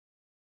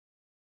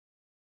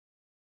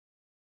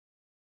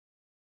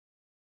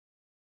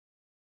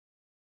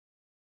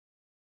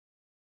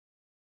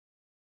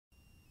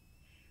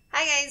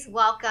Hi guys,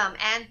 welcome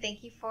and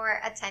thank you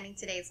for attending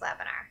today's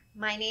webinar.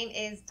 My name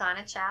is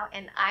Donna Chow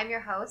and I'm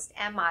your host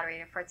and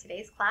moderator for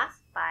today's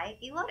class by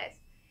eLotus,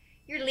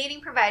 your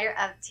leading provider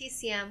of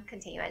TCM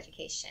continuing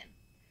education.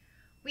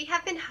 We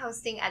have been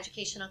hosting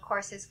educational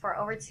courses for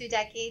over 2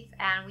 decades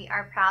and we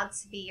are proud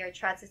to be your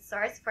trusted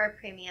source for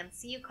premium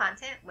CEU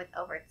content with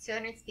over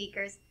 200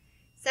 speakers,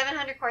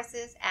 700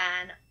 courses,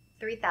 and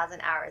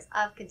 3,000 hours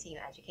of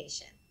continuing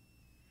education.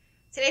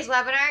 Today's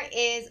webinar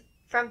is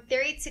From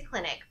Theory to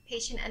Clinic,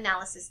 Patient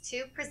Analysis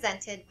 2,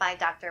 presented by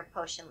Dr.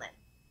 Hsin Lin.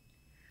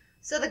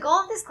 So the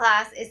goal of this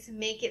class is to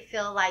make it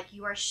feel like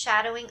you are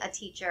shadowing a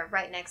teacher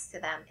right next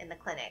to them in the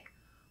clinic,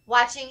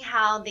 watching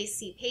how they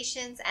see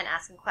patients and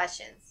asking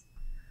questions.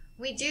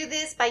 We do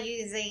this by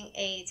using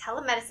a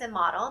telemedicine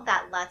model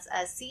that lets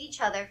us see each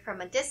other from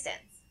a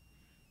distance.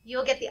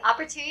 You'll get the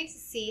opportunity to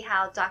see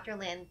how Dr.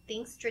 Lin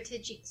thinks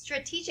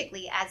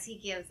strategically as he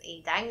gives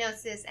a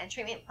diagnosis and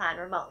treatment plan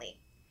remotely,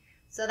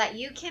 so that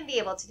you can be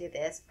able to do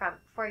this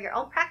for your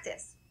own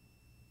practice.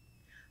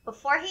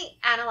 Before he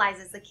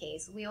analyzes the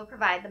case, we will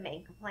provide the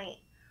main complaint,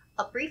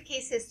 a brief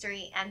case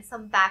history, and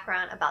some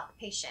background about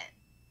the patient.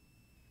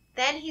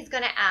 Then he's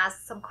going to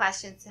ask some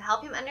questions to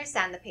help him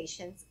understand the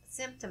patient's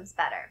symptoms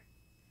better.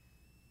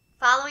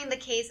 Following the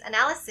case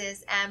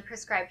analysis and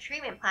prescribed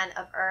treatment plan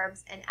of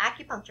herbs and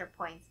acupuncture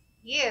points,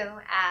 you,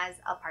 as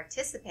a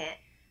participant,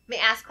 may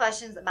ask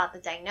questions about the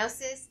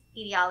diagnosis,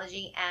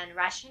 etiology, and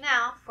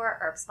rationale for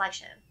herb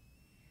selection.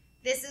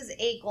 This is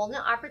a golden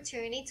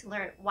opportunity to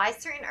learn why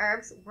certain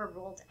herbs were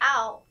ruled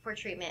out for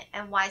treatment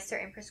and why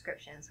certain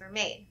prescriptions were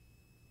made.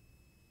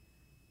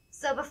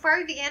 So before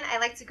we begin,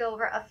 I'd like to go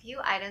over a few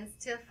items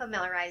to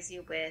familiarize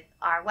you with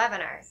our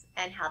webinars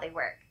and how they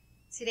work.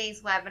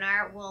 Today's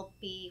webinar will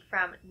be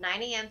from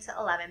 9 a.m. to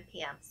 11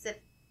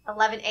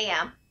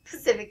 a.m.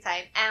 Pacific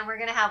time, and we're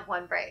going to have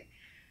one break.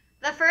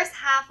 The first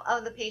half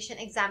of the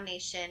patient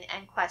examination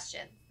and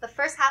questions. The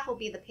first half will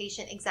be the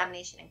patient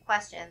examination and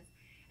questions,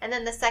 and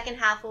then the second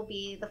half will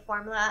be the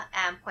formula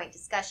and point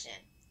discussion.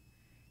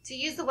 To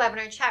use the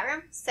webinar chat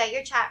room, set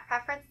your chat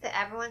preference to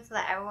everyone so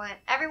that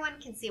everyone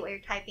can see what you're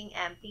typing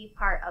and be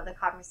part of the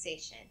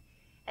conversation.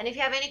 And if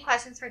you have any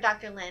questions for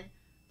Dr. Lin,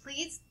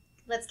 please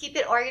let's keep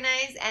it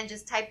organized and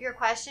just type your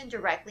question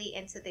directly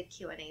into the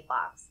Q&A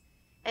box.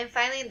 And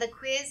finally, the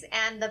quiz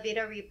and the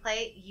video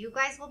replay, you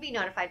guys will be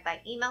notified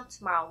by email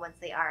tomorrow once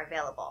they are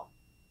available.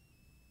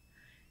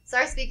 So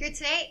our speaker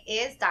today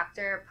is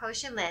Dr.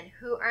 Hsin Lin,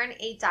 who earned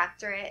a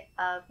doctorate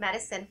of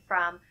medicine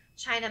from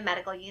China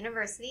Medical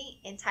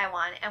University in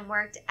Taiwan and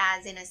worked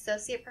as an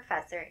associate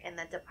professor in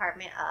the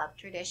Department of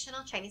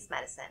Traditional Chinese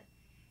Medicine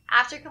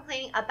after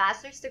completing a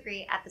bachelor's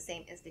degree at the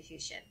same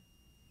institution.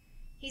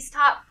 He's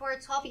taught for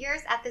 12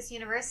 years at this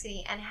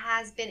university and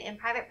has been in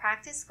private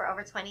practice for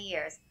over 20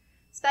 years,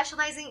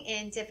 specializing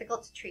in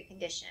difficult to treat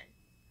conditions.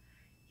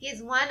 He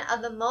is one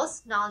of the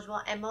most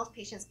knowledgeable and most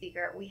patient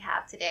speaker we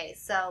have today.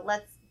 So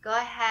let's go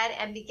ahead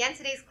and begin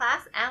today's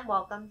class and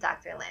welcome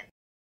Dr. Lin.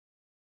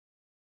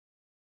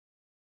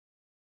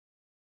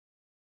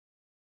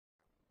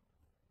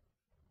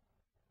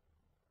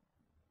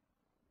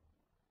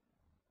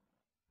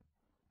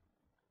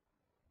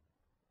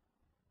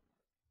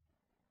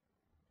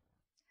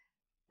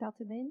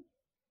 Dr. Lin?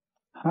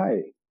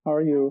 Hi, how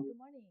are you? Good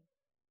morning.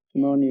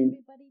 Good morning.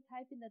 Can everybody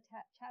type in the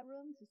chat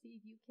room to see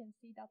if you can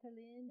see Dr.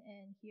 Lin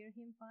and hear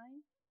him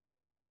fine?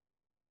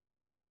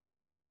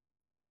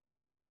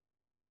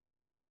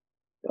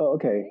 Oh,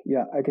 okay.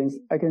 Yeah, I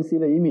can see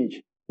the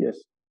image. Yes.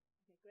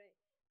 Okay, great.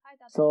 Hi,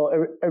 Dr. So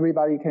Lin.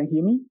 everybody can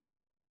hear me?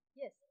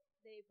 Yes,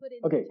 they put in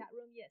Okay. the chat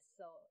room. Yes,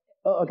 so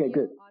Oh, okay,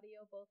 video, good. audio,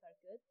 both are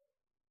good.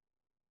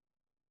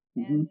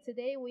 Mm-hmm. And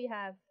today we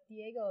have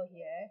Diego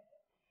here.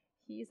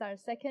 He's our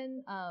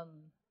second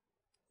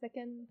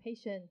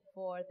patient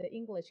for the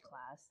English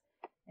class,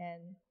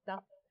 and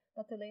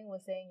Dr. Lin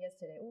was saying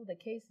yesterday, oh, the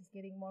case is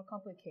getting more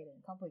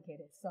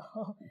complicated.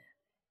 So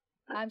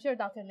I'm sure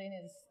Dr. Lin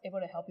is able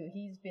to help you.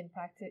 He's been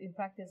in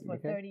practice for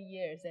 30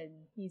 years, and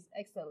he's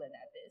excellent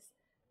at this.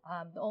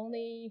 The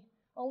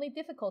only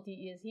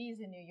difficulty is he's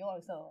in New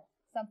York, so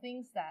some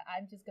things that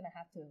I'm just gonna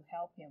have to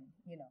help him,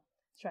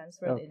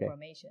 transfer the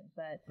information.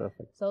 But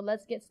Perfect. So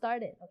let's get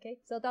started. Okay.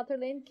 So Dr.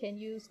 Lin, can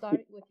you start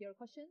with your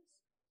questions?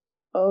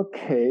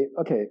 Okay.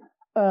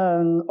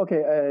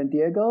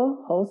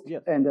 Diego, host,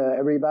 Yes. and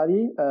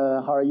everybody,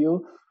 how are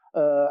you?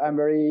 I'm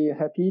very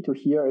happy to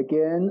hear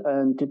again.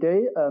 And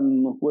today,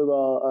 we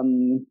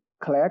will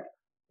collect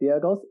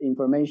Diego's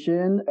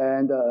information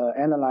and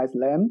analyze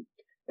them.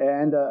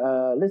 And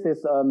this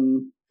is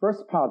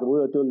first part. We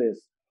will do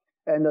this,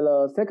 and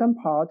the second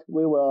part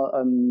we will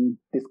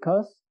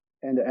discuss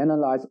and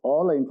analyze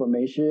all the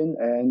information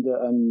and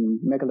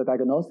make the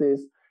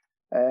diagnosis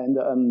and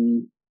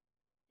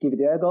give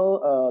Diego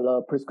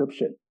the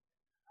prescription.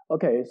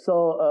 Okay,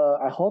 so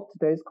I hope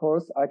today's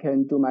course I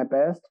can do my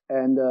best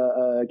and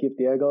give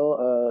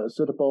Diego a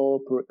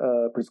suitable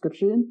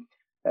prescription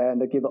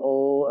and give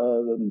all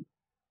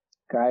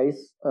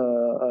guys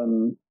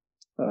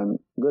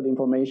good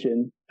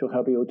information to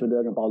help you to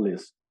learn about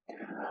this.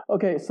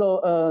 Okay,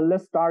 so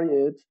let's start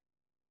it.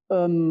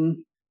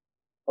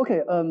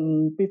 Okay.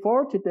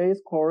 Before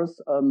today's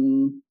course,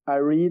 I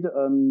read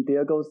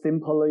Diego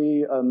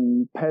simply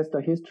past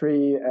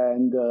history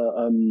and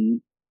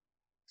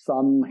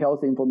some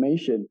health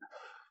information.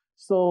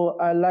 So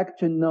I'd like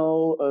to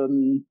know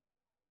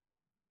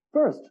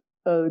first,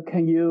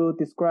 can you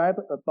describe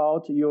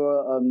about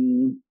your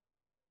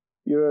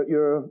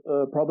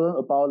problem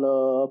about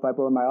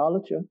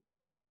fibromyalgia?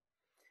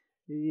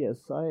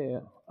 Yes,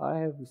 I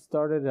have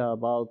started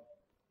about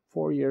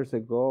 4 years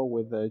ago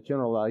with a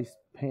generalized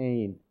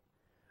pain.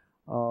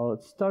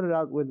 It started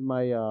out with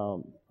my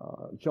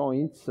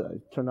joints.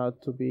 It turned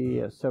out to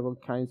be several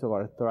kinds of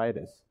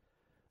arthritis,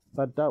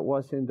 but that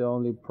wasn't the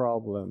only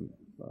problem.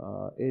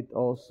 It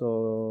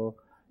also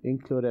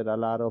included a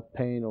lot of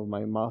pain of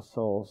my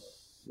muscles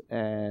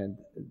and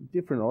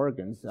different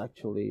organs,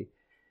 actually.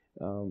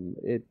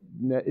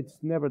 It's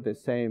never the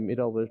same. It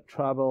always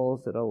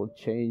travels, it always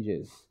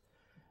changes.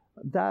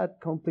 That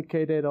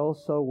complicated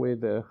also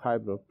with high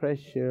blood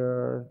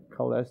pressure,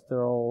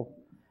 cholesterol,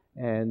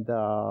 and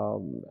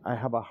I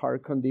have a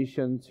heart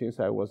condition since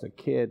I was a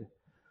kid.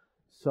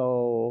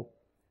 So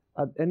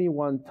at any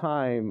one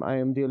time, I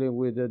am dealing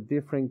with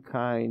different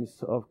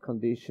kinds of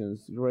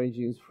conditions,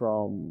 ranging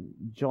from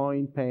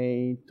joint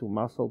pain to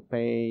muscle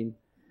pain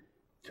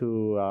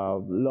to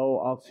low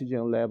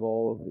oxygen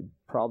level,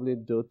 probably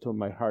due to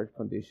my heart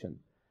condition.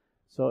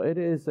 So it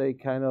is a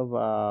kind of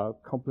a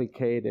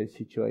complicated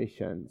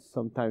situation.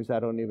 Sometimes I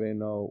don't even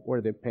know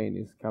where the pain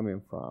is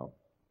coming from.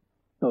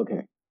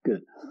 Okay,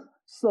 good.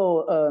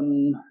 So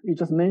you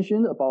just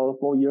mentioned about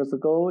 4 years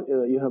ago,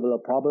 you have a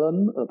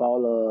problem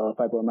about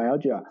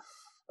fibromyalgia.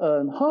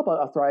 How about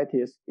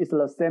arthritis? Is it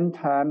the same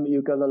time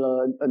you got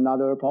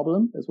another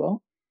problem as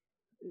well?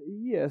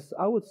 Yes,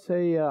 I would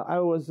say I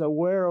was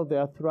aware of the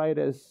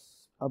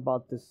arthritis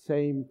about the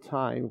same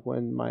time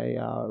when my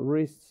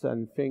wrists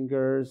and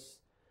fingers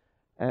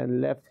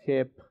and left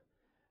hip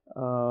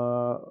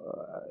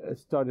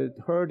started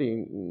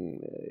hurting.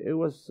 It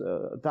was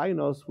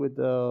diagnosed with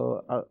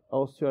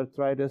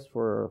osteoarthritis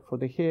for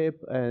the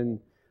hip and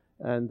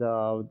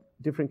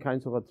different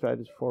kinds of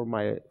arthritis for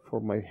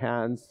my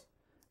hands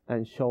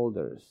and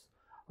shoulders.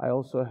 I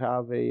also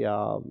have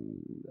a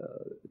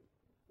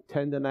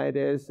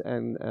tendonitis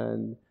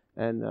and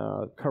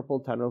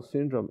carpal tunnel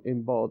syndrome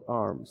in both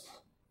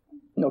arms.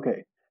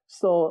 Okay.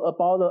 So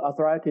about the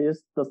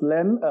arthritis, does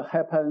them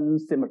happen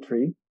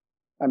symmetry?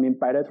 I mean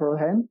bilateral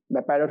hand,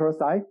 the bilateral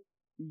side?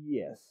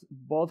 Yes,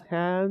 both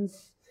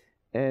hands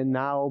and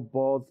now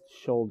both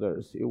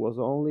shoulders. It was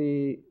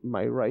only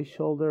my right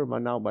shoulder,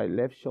 but now my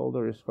left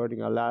shoulder is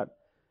hurting a lot.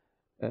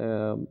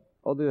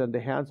 Other than the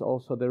hands,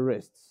 also the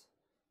wrists.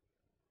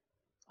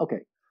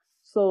 Okay.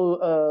 So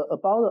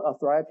about the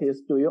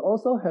arthritis, do you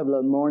also have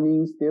the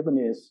morning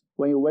stiffness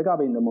when you wake up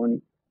in the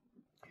morning?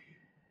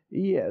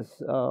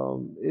 Yes,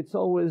 it's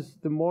always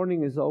the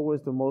morning is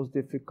always the most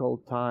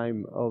difficult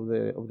time of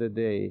the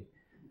day.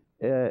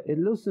 It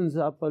loosens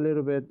up a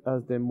little bit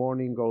as the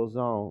morning goes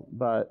on,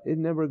 but it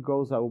never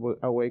goes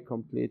away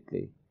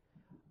completely.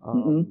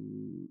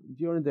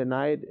 During the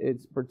night,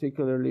 it's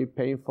particularly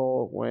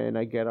painful when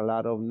I get a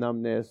lot of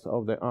numbness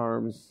of the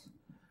arms,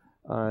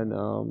 and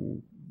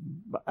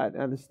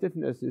the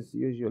stiffness is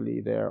usually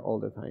there all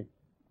the time.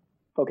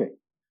 Okay,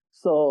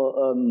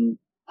 so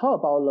how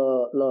about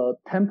the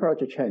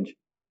temperature change?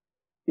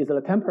 Is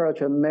the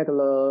temperature make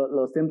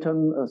the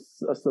symptom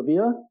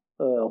severe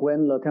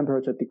when the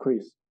temperature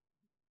decrease?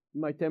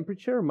 My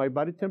temperature, my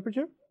body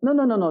temperature? No,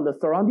 the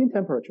surrounding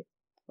temperature.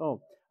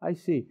 Oh, I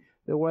see.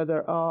 The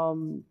weather.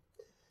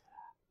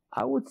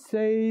 I would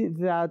say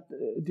that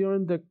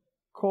during the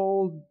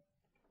cold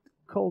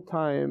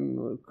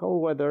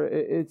weather,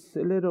 it's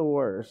a little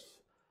worse.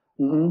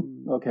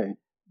 Okay.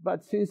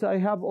 But since I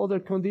have other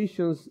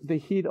conditions, the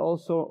heat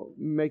also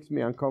makes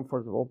me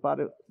uncomfortable. But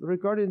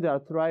regarding the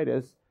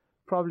arthritis,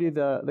 probably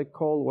the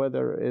cold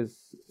weather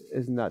is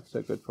not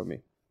so good for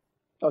me.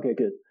 Okay,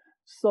 good.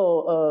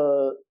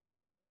 So,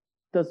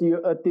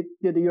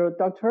 did your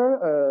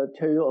doctor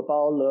tell you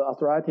about the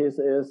arthritis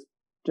is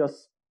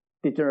just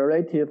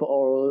degenerative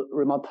or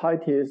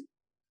rheumatoid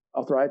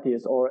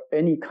arthritis or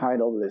any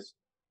kind of this?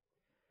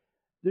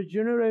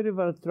 Degenerative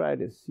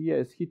arthritis,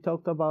 yes, he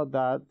talked about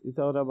that. He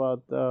talked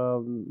about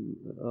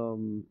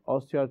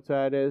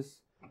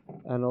osteoarthritis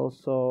and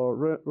also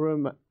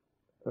rheumatoid.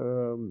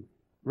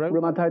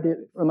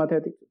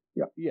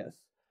 Yeah. Yes.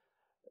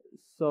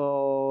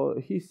 So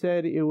he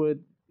said it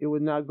would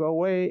not go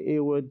away. It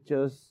would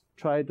just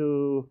try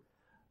to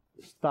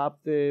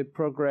stop the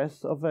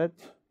progress of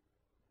it,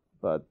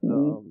 but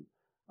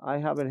I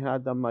haven't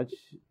had that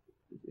much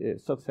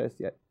success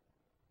yet.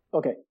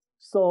 Okay.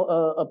 So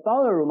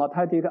about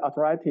rheumatoid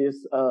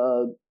arthritis,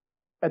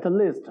 at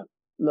least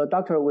the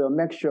doctor will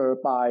make sure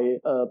by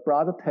a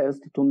blood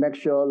test to make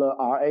sure the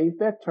RA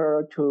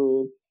factor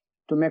to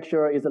make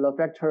sure is the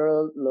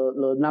factor,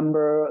 the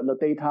number, the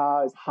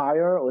data is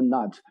higher or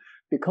not.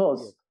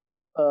 Because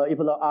if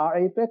the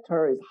RA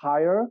factor is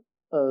higher,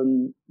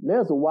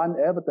 there's one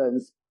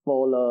evidence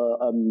for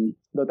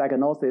the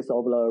diagnosis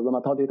of the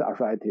rheumatoid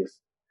arthritis.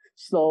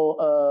 So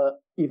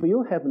if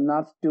you have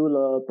not do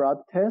the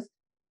blood test,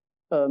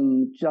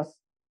 just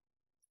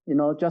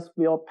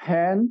feel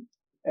pain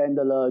and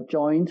the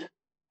joint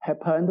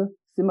happened,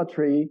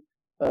 symmetry,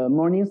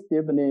 morning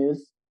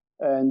stiffness,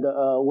 and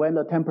when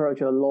the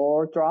temperature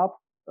lower drop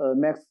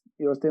makes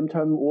your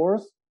symptom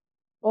worse.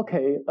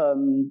 Okay,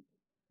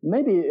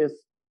 maybe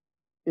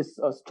it's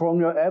a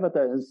stronger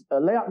evidence.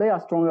 There are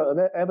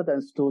stronger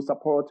evidence to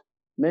support.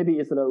 Maybe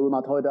it's the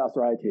rheumatoid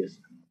arthritis.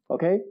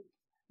 Okay,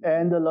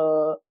 and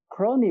the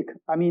chronic,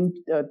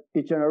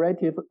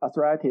 degenerative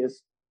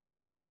arthritis.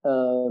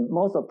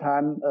 Most of the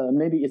time,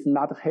 maybe it's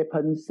not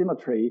happen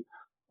symmetry,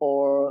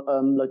 or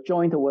the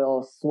joint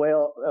will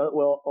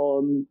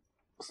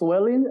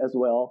swelling as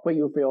well when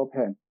you feel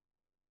pain.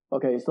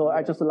 Okay, so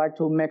I just like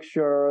to make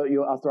sure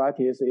your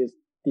arthritis is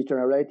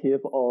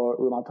degenerative or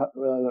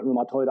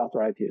rheumatoid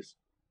arthritis.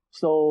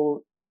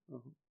 So,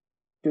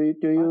 are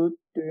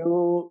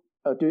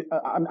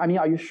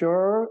you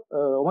sure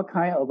what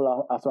kind of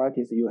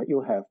arthritis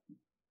you have?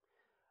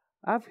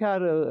 I've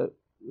had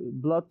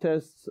blood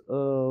tests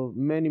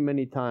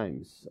many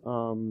times.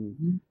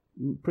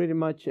 Pretty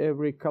much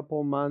every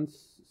couple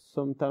months,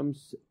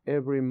 sometimes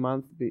every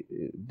month,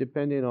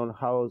 depending on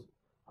how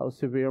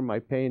severe my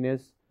pain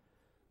is.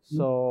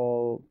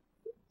 So,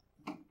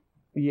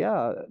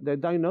 yeah, the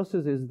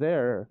diagnosis is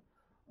there.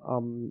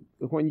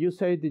 When you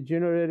say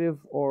degenerative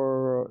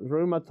or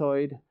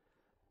rheumatoid,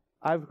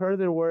 I've heard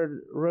the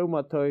word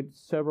rheumatoid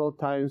several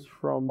times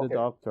from the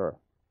doctor.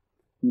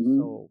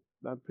 So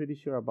I'm pretty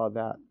sure about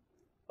that.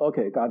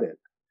 Okay, got it.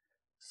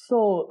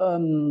 So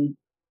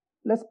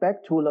let's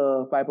back to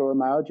the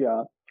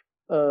fibromyalgia.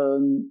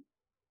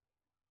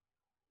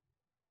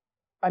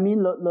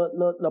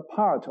 The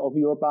part of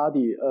your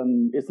body,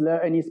 is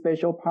there any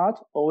special part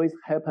always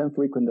happen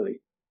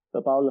frequently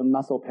about the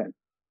muscle pain?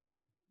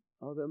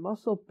 The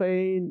muscle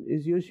pain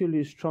is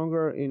usually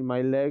stronger in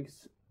my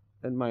legs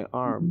and my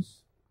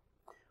arms.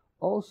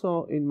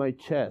 Also in my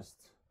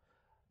chest.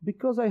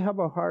 Because I have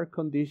a heart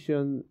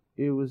condition,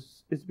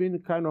 it's been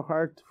kind of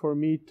hard for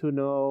me to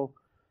know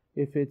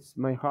if it's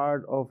my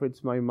heart or if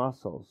it's my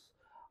muscles.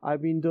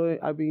 I've been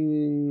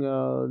looking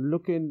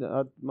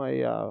at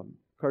my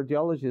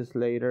cardiologist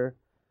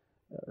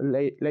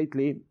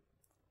lately,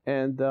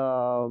 and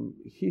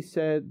he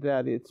said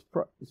that it's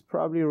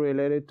probably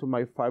related to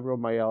my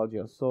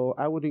fibromyalgia. So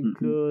I would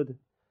include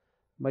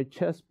my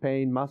chest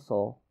pain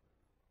muscle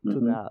to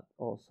that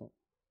also.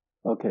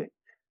 Okay.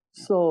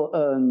 So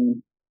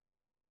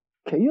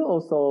can you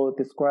also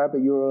describe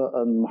your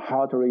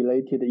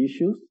heart-related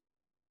issues?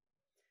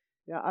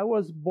 Yeah, I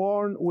was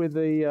born with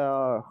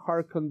a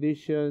heart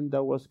condition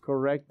that was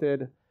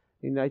corrected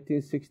in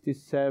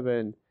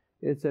 1967.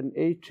 It's an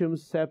atrium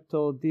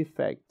septal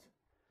defect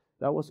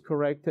that was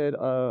corrected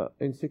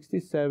in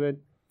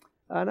 67.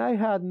 And I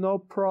had no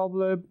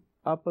problem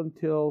up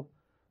until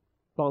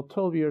about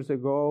 12 years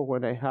ago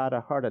when I had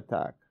a heart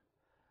attack.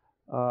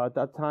 At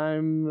that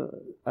time,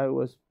 a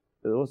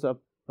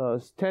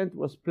stent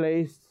was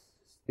placed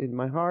in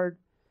my heart,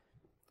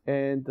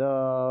 and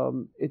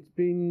it's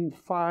been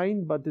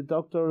fine, but the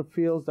doctor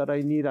feels that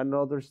I need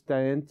another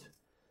stent.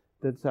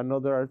 That's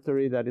another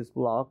artery that is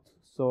blocked,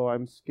 so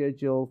I'm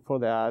scheduled for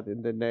that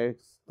in the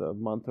next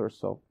month or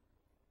so.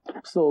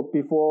 So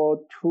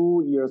before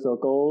 2 years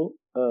ago,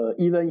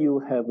 even you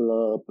have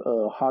a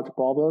heart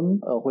problem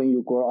when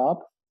you grow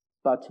up,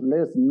 but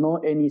there's no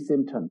any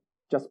symptom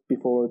just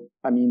before,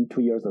 2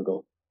 years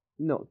ago.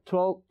 No,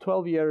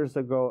 12 years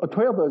ago.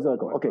 12 years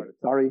ago. Okay,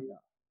 sorry. Yeah.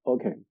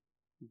 Okay.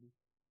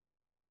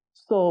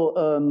 So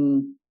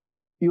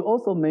you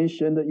also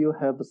mentioned that you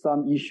have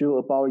some issue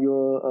about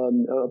your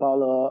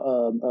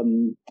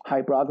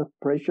high blood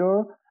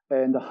pressure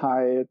and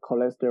high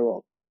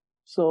cholesterol.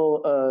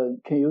 So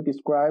can you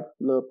describe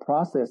the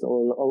process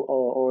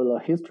or the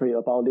history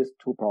about these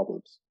two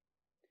problems?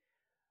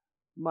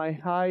 My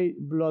high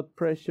blood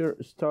pressure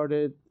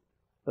started,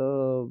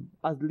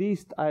 at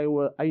least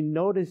I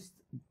noticed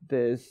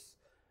this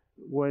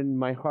when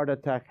my heart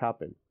attack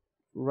happened.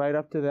 Right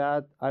after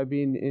that, I've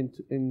been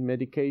in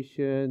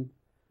medication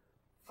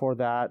for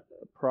that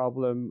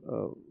problem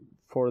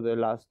for the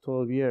last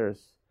 12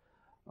 years.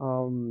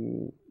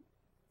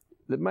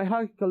 My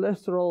high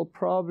cholesterol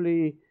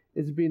probably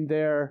has been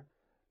there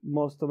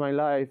most of my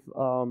life,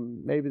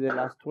 maybe the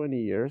last 20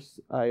 years.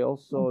 I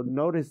also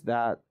noticed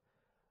that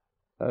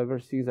ever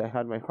since I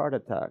had my heart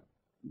attack.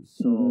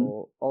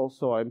 So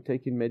also I'm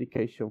taking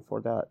medication for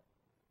that.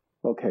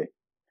 Okay.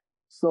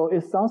 So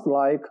it sounds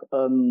like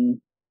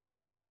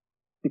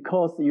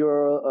because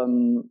your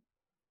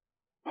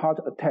heart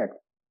attack,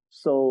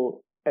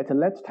 so at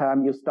that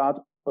time you start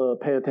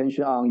pay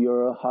attention on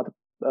your heart,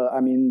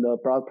 the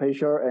blood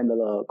pressure and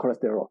the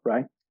cholesterol,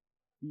 right?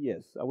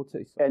 Yes, I would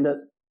say so.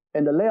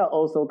 And the layer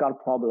also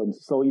got problems.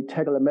 So you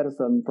take the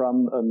medicine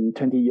from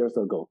 20 years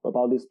ago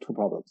about these two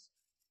problems.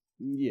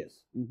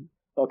 Yes.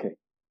 Okay.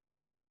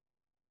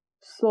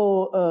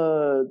 So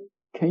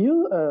can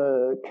you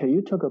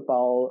talk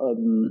about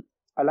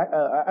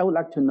I would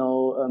like to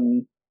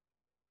know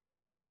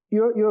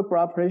your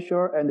blood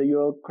pressure and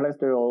your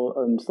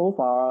cholesterol so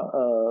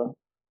far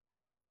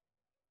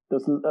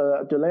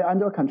do they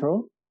under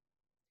control?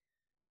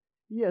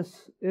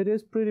 Yes, it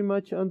is pretty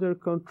much under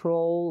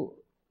control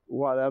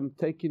while I'm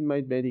taking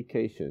my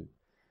medication.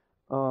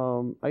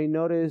 I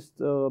noticed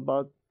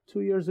about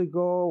 2 years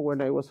ago when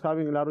I was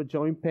having a lot of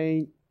joint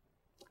pain,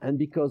 and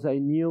because I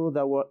knew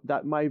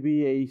that might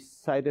be a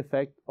side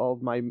effect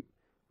of my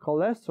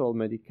cholesterol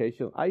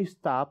medication, I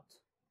stopped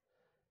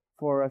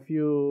for a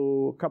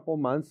couple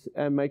months,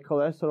 and my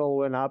cholesterol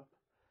went up,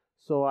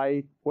 so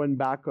I went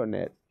back on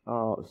it.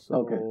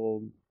 Okay.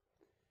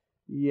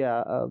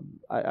 Yeah,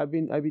 I've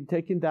been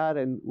taking that,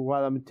 and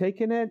while I'm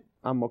taking it,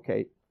 I'm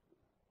okay.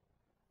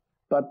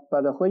 But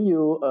when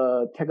you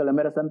take the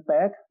medicine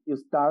back, you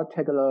start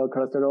taking the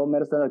cholesterol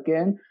medicine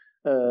again.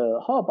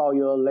 How about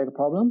your leg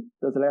problem?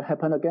 Does that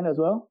happen again as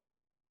well?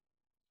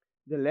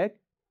 The leg?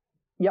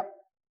 Yeah.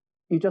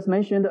 You just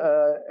mentioned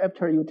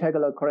after you take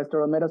the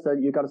cholesterol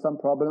medicine, you got some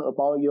problem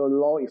about your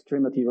lower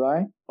extremity,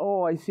 right?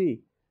 Oh, I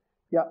see.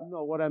 Yeah.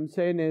 No, what I'm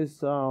saying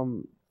is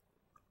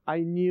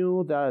I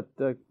knew that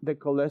the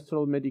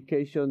cholesterol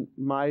medication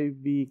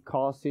might be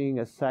causing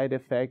a side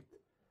effect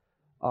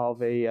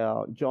of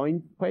a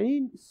joint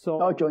pain, so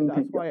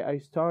that's why I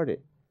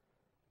started.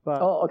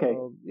 But okay.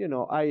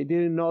 I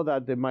didn't know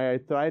that my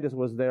arthritis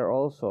was there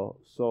also,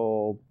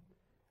 so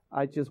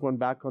I just went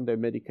back on the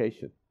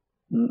medication.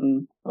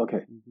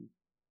 Okay.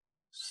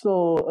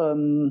 So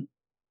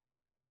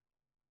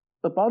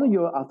about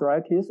your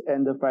arthritis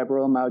and the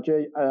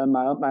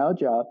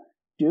fibromyalgia,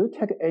 do you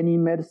take any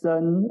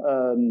medicine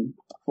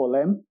for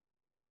them?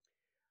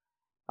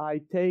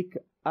 I take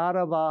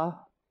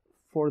Arava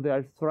for the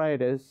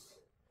arthritis,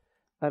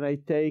 and I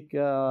take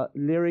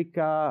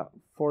Lyrica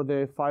for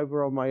the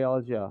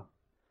fibromyalgia.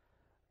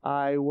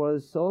 I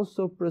was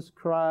also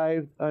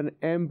prescribed an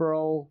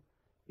Enbrel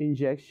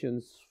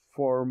injections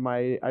for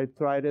my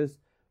arthritis,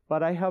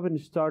 but I haven't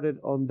started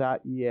on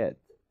that yet.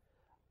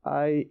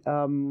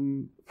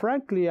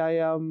 Frankly, I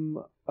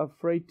am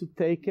afraid to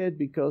take it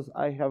because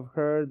I have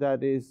heard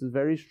that it's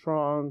very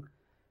strong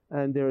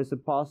and there is a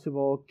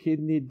possible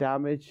kidney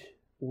damage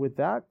with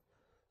that.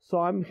 So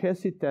I'm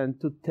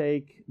hesitant to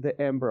take the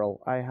Enbrel.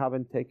 I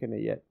haven't taken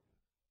it yet.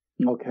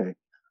 Okay.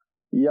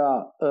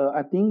 Yeah,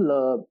 I think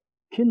the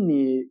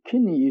kidney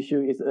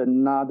issue is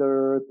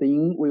another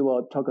thing. We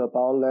will talk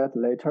about that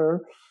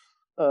later.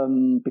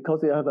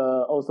 Because you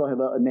also have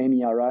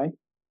anemia, right?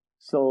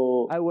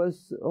 So I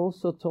was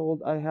also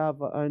told I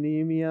have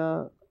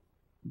anemia,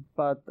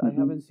 but I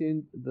haven't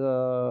seen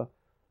the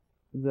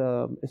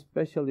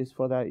specialist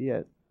for that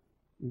yet.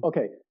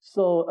 Okay,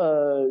 so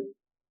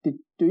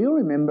do you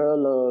remember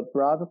the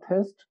blood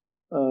test?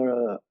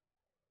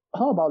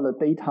 How about the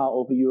data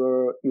of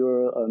your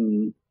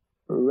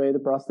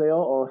red blood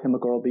cell or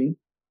hemoglobin?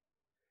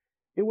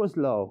 It was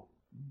low.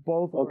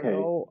 Both were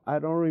low. I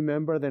don't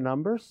remember the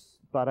numbers,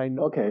 but I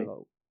know they're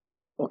low.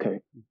 Okay.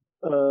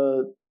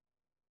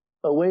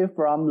 Away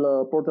from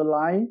the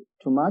borderline,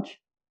 too much?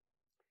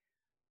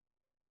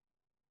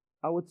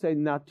 I would say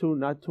not too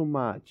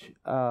much.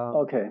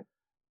 Okay.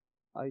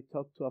 I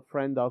talked to a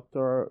friend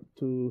doctor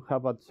to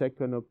have a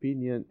second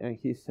opinion, and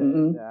he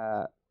said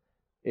that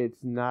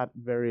it's not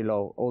very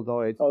low,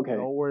 although it's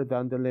lower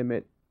than the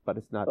limit, but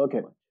it's not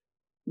too much.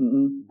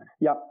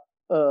 Yeah.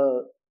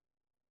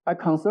 I'm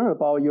concerned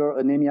about your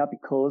anemia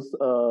because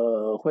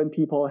when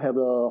people have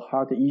a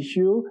heart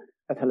issue,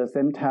 at the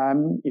same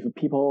time, if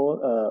people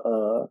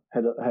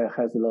has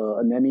the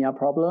anemia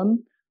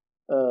problem,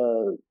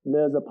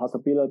 there's a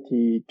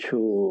possibility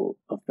to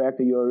affect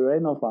your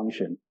renal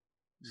function.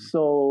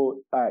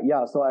 So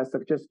so I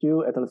suggest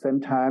you at the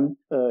same time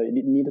you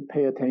need to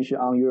pay attention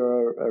on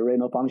your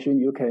renal function.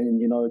 You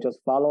can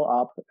just follow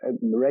up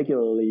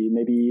regularly,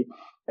 maybe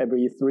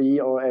every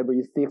 3 or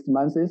every 6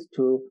 months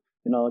to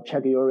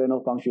check your renal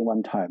function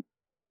one time.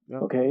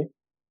 Yep. Okay,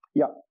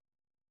 yeah,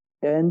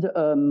 and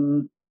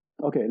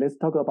okay, let's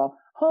talk about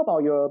how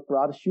about your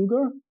blood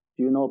sugar?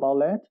 Do you know about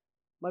that?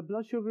 My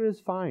blood sugar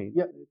is fine.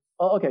 Yeah.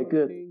 Oh, okay,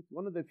 good.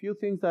 One of the few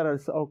things that are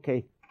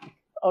okay.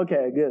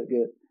 Okay, good.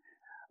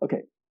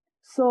 Okay,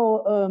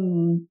 so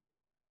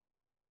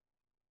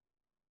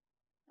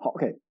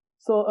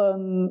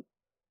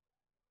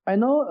I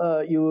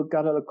know you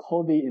got a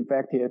COVID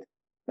infected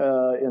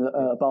in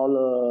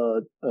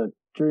about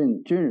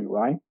June,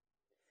 right?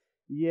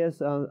 Yes,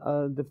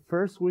 the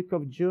first week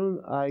of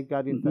June, I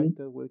got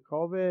infected with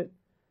COVID.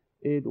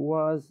 It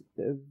was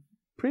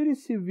pretty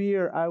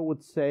severe, I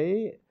would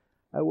say.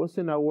 I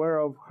wasn't aware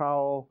of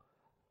how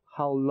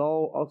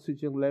low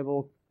oxygen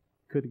level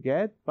could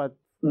get, but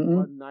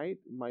one night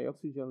my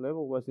oxygen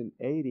level was in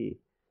 80.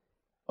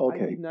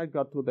 Okay. I did not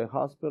go to the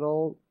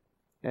hospital,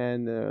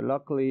 and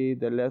luckily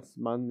the next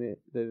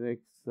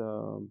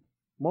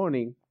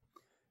morning,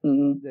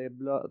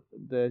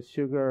 the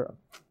sugar,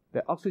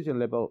 the oxygen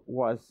level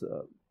was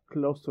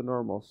close to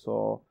normal.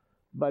 So,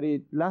 but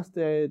it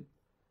lasted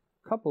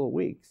a couple of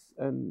weeks,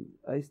 and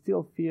I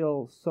still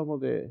feel some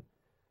of the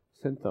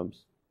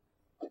symptoms.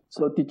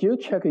 So, did you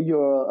check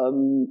your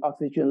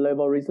oxygen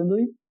level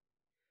recently?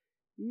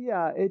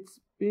 Yeah, it's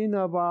been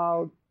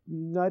about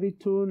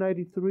 92,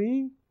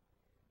 93,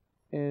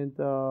 and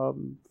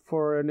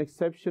for an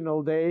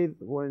exceptional day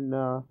when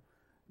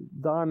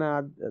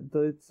Donna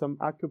did some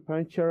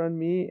acupuncture on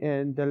me,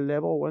 and the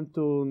level went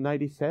to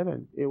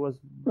 97. It was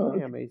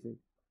really amazing.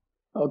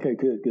 Okay,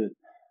 good.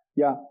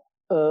 Yeah,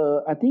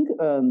 I think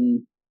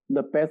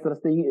the best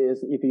thing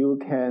is if you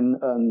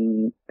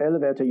can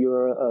elevate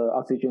your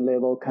oxygen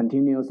level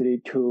continuously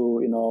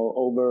to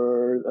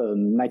over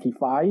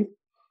 95.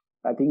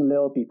 I think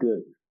that'll be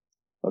good.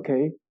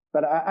 Okay,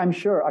 but I'm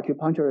sure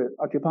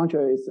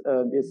acupuncture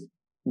is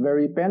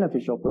very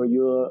beneficial for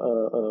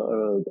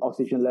your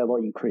oxygen level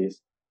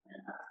increase.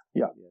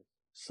 Yeah. Yes.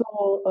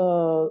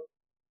 So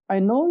I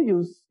know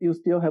you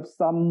still have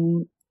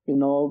some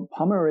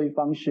pulmonary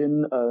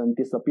function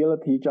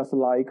disability, just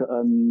like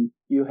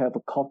you have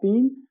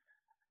coughing,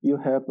 you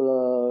have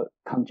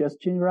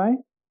congestion, right?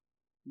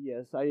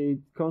 Yes, I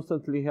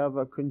constantly have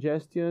a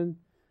congestion.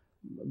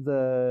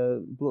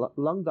 The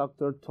lung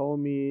doctor told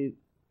me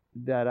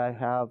that I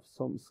have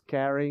some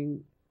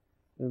scarring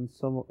in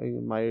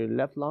my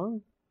left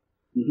lung,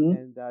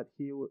 and that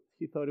he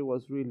thought it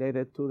was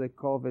related to the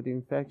COVID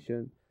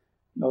infection.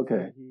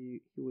 Okay.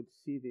 He would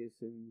see this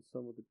in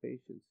some of the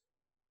patients.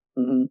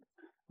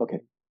 Okay.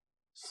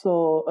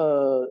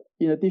 So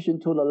in addition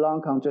to the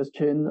lung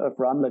congestion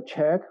from the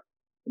check,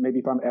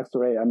 maybe from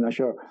X-ray, I'm not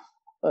sure,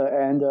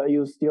 and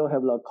you still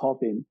have the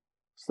coughing.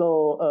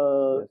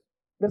 So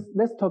yes.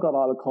 let's talk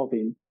about the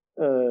coughing.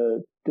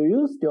 Do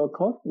you still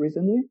cough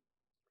recently?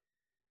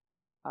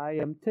 I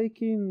am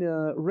taking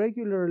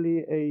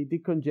regularly a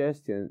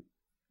decongestant,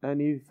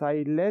 and if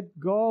I let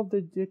go of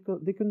the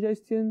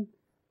decongestant,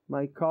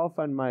 my cough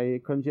and my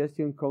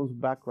congestion comes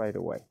back right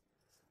away.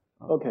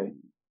 Okay.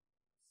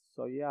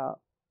 So yeah,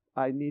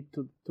 I need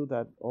to do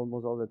that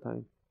almost all the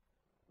time.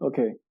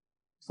 Okay.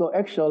 So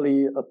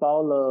actually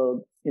about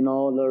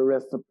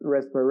the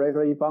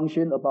respiratory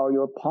function, about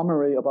your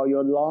pulmonary, about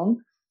your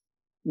lung,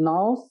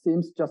 now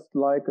seems just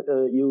like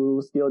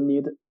you still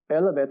need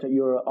elevate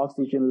your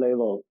oxygen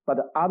level, but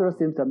the other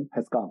symptom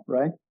has gone,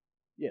 right?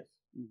 Yes.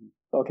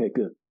 Okay,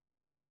 good.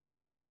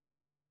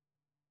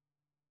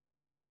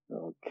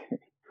 Okay.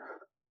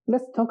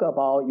 Let's talk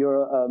about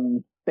your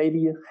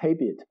daily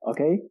habit,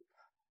 okay?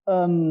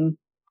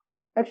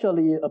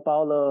 Actually,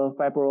 about the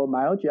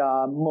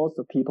fibromyalgia, most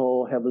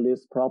people have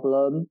this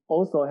problem,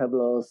 also have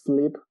a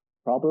sleep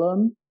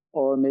problem,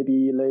 or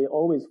maybe they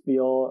always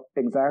feel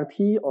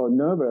anxiety or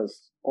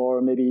nervous,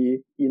 or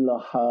maybe in the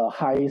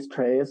high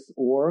stress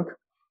work,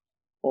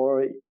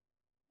 or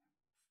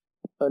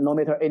no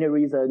matter any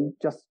reason,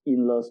 just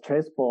in the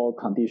stressful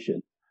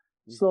condition.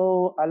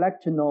 So I'd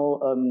like to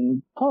know,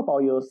 how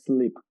about your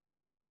sleep?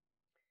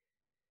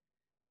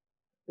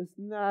 It's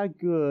not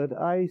good.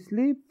 I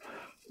sleep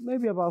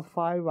maybe about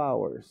 5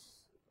 hours.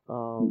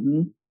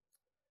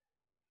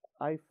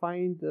 I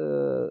find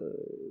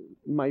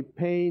my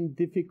pain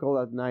difficult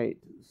at night,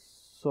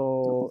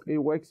 so it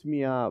wakes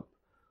me up.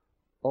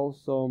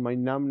 Also, my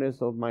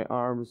numbness of my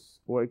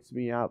arms wakes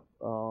me up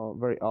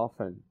very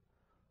often.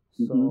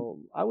 So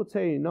I would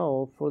say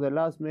no. For the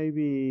last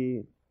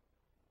maybe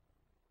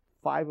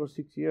 5 or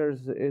 6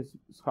 years,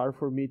 it's hard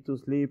for me to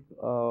sleep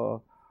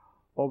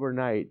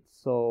overnight.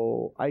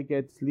 So I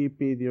get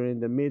sleepy during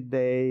the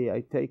midday.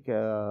 I take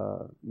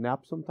a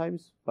nap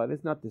sometimes, but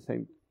it's not the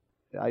same.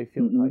 I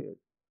feel tired.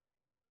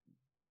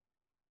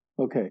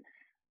 Okay.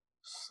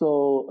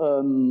 So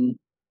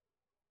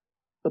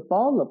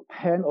about the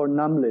pain or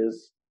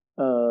numbness,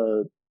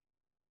 the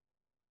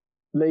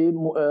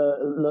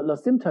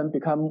symptom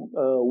become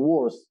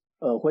worse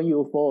when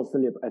you fall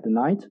asleep at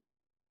night.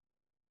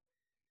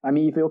 I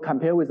mean, if you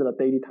compare with the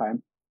daily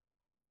time.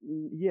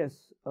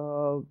 Yes,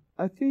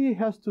 I think it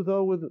has to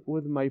do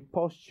with my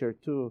posture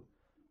too,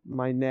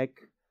 my neck.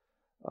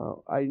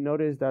 I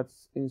notice that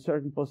in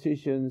certain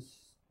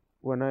positions,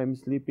 when I'm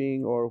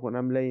sleeping or when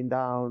I'm laying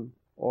down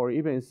or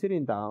even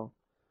sitting down,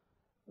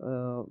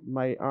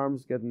 my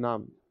arms get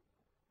numb.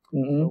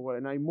 So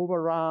when I move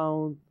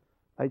around,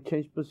 I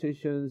change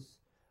positions,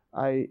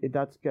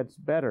 that gets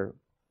better,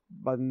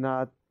 but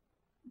not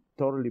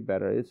totally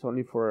better. It's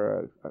only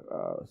for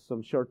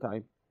some short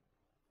time.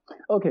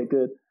 Okay,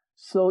 good.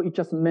 So you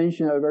just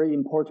mentioned a very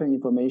important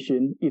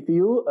information. If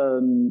you,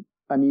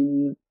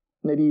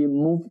 maybe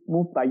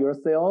move by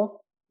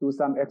yourself, do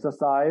some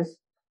exercise,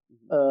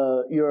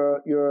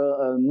 your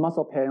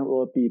muscle pain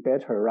will be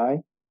better, right?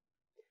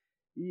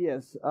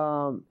 Yes.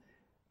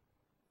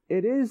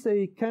 It is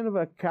a kind of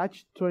a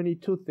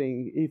catch-22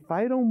 thing. If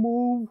I don't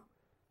move,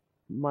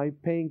 my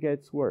pain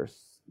gets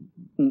worse.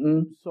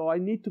 So I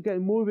need to get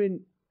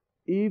moving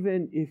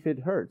even if it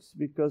hurts,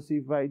 because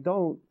if I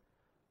don't,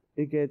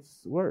 it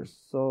gets worse.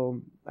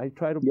 So I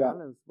try to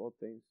balance both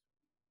things.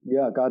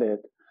 Yeah, got it.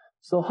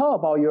 So how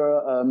about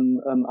your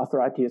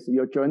arthritis,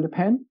 your joint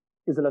pain?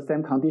 Is it the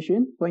same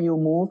condition? When you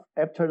move,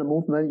 after the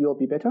movement, you'll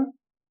be better?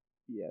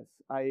 Yes,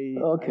 I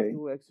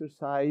do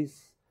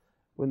exercise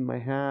with my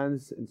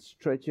hands and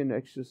stretching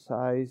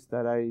exercise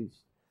that I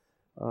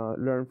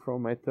learned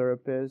from my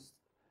therapist.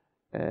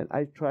 and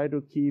I try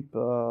to keep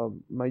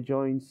my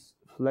joints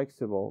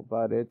flexible,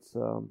 but it's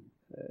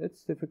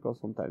difficult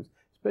sometimes,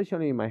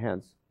 especially in my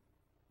hands.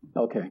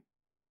 Okay.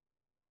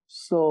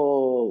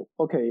 So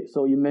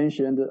you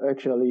mentioned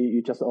actually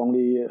you just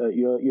only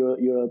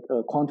your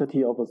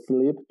quantity of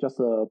sleep just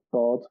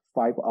about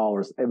 5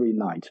 hours every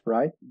night,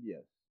 right?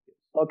 Yes.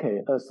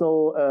 Okay.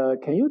 So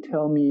can you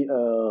tell me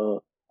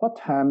what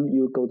time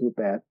you go to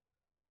bed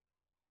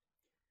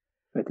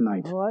at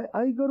night? Well,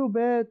 I go to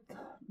bed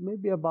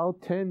maybe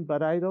about 10,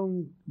 but I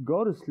don't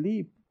go to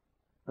sleep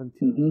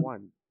until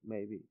 1,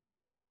 maybe.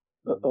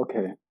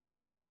 Okay.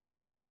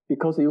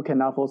 Because you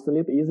cannot fall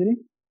asleep easily?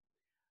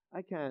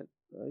 I can't.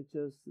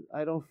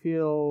 I don't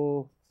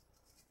feel.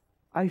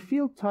 I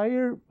feel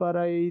tired, but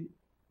I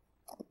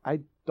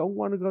don't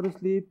want to go to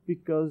sleep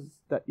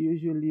because that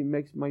usually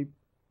makes my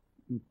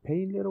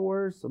pain a little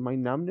worse or my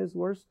numbness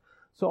worse.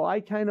 So I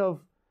kind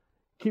of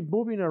keep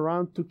moving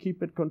around to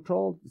keep it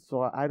controlled,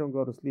 so I don't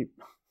go to sleep.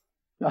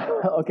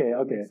 Okay,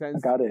 I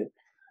got it.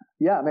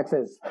 Yeah, makes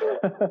sense.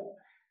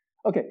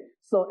 Okay,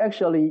 so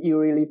actually you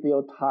really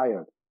feel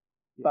tired,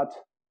 but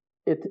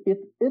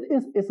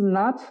it's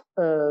not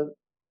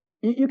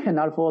you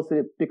cannot fall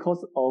asleep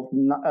because of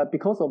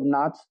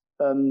not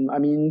I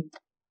mean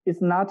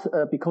it's not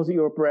because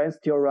your brain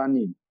still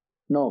running,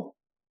 no,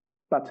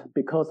 but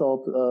because of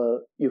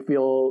you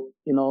feel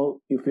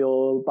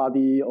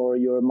body or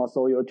your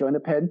muscle, your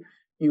joint pain,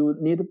 you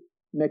need to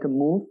make a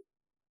move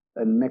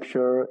and make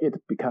sure it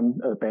become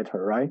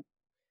better, right?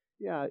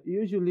 Yeah,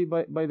 usually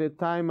by the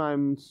time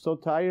I'm so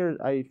tired,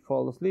 I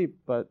fall asleep,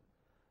 but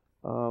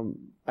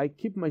I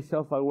keep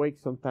myself awake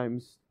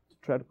sometimes to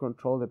try to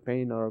control the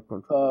pain or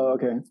control.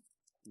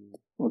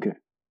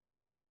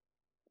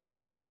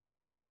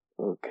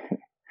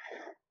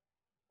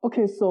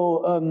 Okay.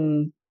 So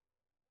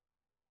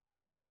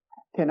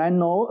can I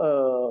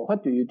know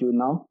what do you do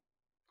now?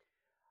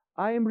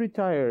 I am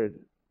retired.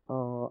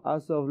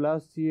 As of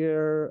last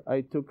year,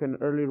 I took an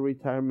early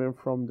retirement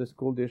from the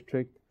school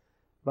district,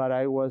 but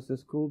I was a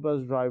school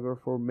bus driver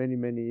for many,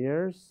 many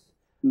years.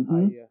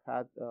 I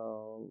had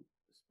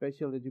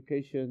special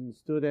education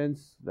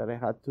students that I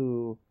had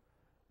to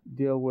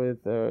deal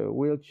with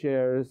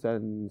wheelchairs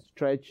and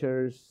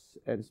stretchers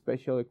and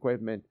special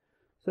equipment.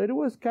 So it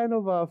was kind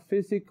of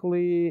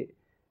physically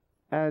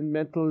and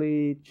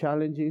mentally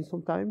challenging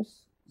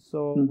sometimes.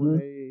 So when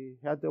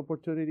I had the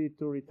opportunity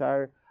to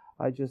retire,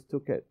 I just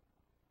took it.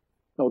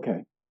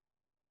 Okay.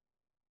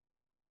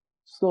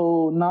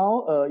 So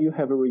now you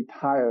have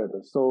retired.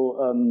 So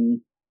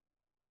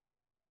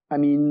I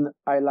mean,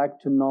 I like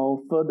to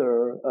know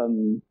further.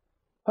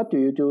 What do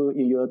you do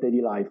in your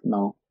daily life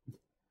now?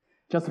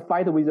 Just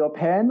fight with your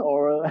pen,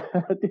 or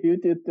do you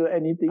do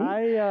anything?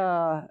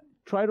 I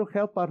try to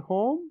help at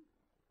home.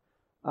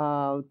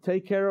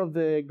 Take care of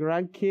the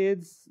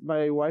grandkids.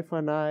 My wife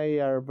and I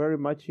are very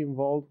much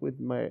involved with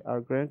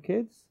our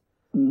grandkids.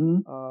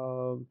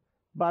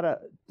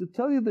 But to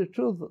tell you the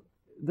truth,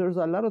 there's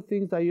a lot of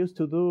things I used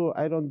to do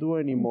I don't do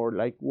anymore,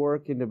 like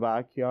work in the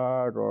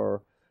backyard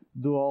or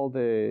do all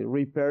the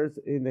repairs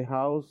in the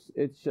house.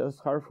 It's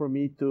just hard for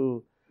me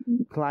to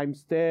climb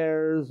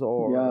stairs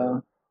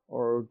or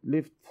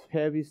lift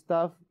heavy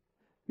stuff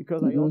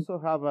because I also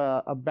have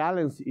a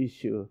balance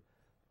issue.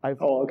 I've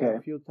fallen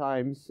a few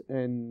times,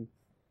 and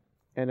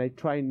I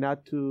try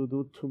not to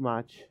do too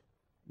much.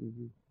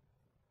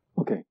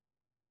 Okay.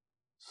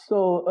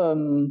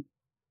 So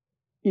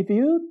if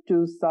you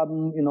do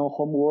some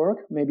homework,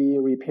 maybe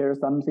repair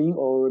something,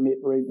 or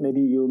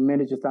maybe you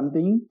manage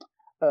something,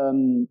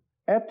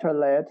 after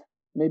that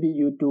maybe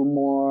you do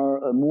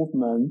more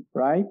movement,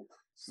 right?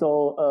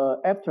 So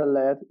after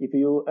that, if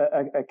you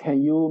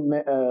can you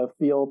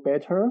feel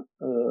better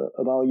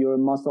about your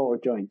muscle or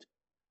joint?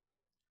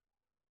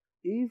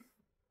 If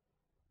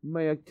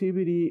my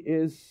activity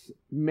is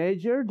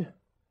measured,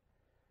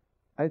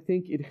 I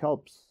think it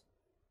helps.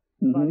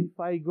 But if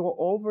I go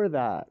over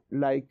that,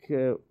 like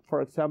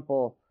for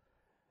example,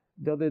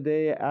 the other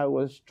day I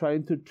was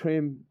trying to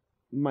trim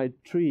my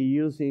tree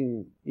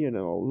using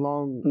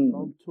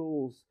long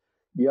tools.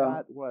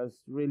 That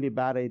was really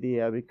bad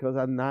idea because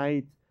at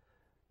night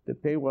the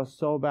pain was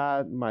so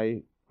bad,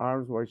 my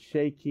arms were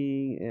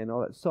shaking and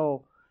all that.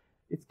 So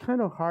it's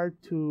kind of hard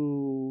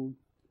to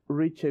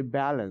reach a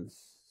balance.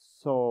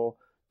 So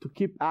to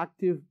keep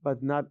active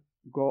but not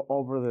go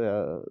over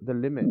the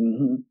limit.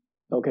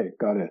 Okay,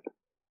 got it.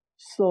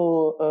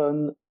 So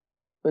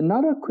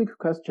another quick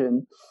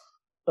question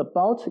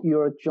about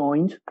your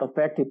joint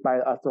affected by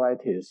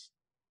arthritis.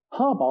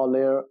 How about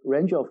their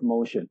range of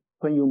motion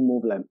when you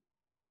move them?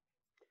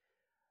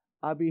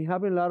 I've been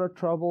having a lot of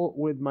trouble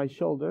with my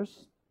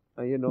shoulders,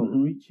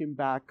 reaching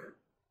back,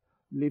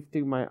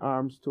 lifting my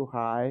arms too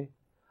high.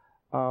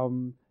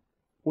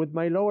 With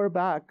my lower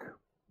back,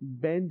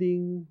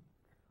 bending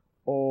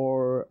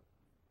or,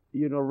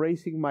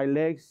 raising my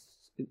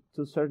legs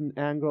to certain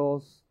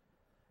angles.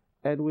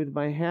 And with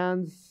my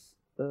hands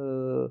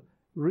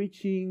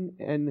reaching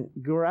and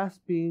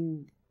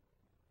grasping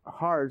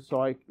hard,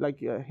 so I like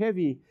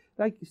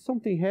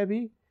something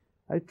heavy,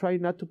 I try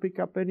not to pick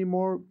up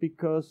anymore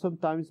because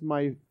sometimes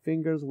my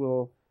fingers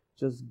will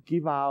just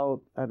give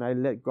out and I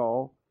let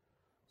go.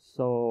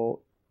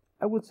 So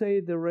I would say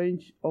the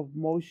range of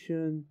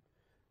motion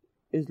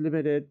is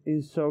limited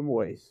in some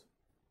ways.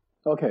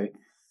 Okay.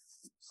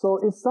 So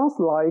it sounds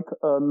like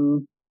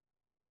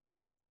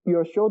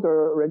your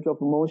shoulder range of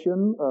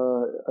motion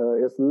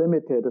is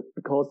limited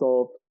because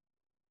of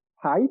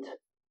height.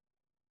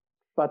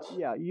 But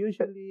yeah,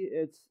 usually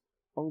it's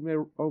on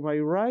my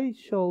right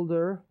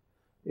shoulder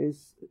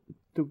is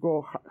to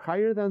go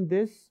higher than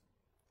this.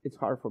 It's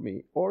hard for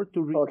me, or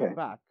to reach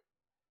back.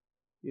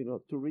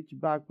 To reach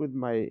back with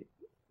my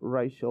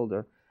right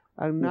shoulder.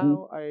 And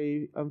now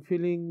I am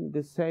feeling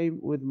the same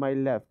with my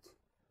left.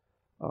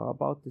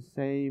 About the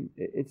same.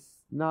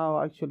 It's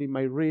now actually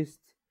my wrist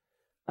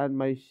and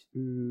my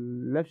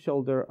left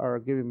shoulder are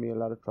giving me a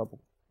lot of trouble.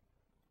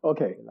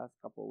 Okay. The last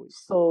couple of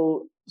weeks.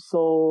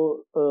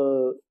 So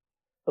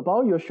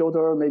about your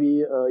shoulder,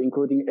 maybe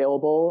including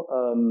elbow,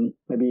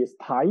 maybe it's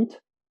tight,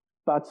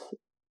 but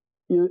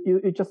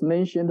you just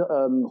mentioned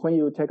when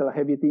you take a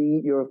heavy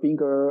thing, your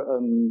finger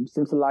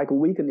seems like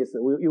weakness.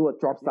 You will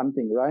drop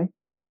something, right?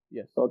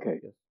 Yes. Okay.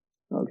 Yes.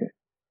 Okay.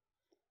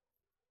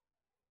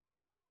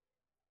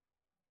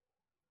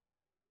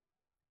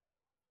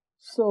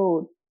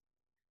 So,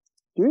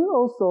 do you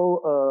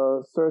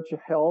also search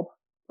help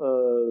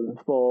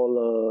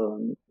for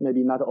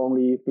maybe not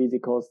only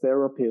physical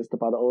therapist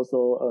but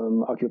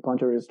also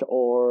acupuncturist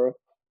or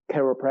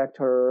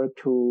chiropractor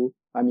to,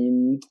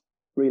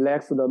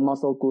 relax the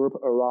muscle group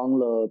around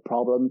the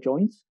problem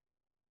joints?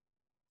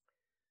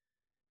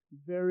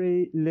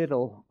 Very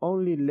little.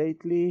 Only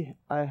lately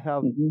I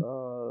have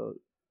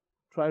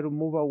tried to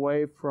move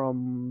away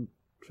from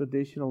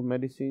traditional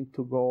medicine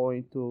to go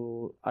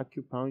into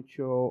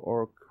acupuncture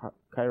or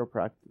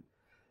chiropractic.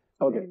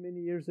 Okay.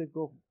 Many years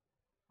ago,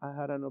 I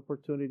had an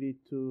opportunity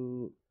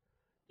to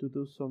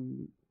do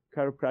some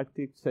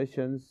chiropractic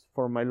sessions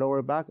for my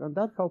lower back, and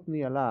that helped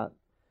me a lot.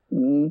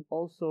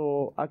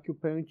 Also,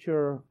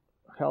 acupuncture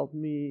helped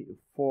me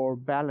for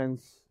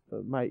balance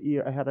my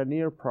ear. I had an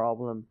ear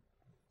problem,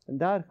 and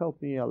that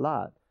helped me a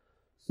lot.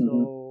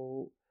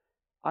 So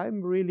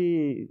I'm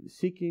really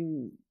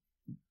seeking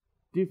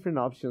different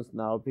options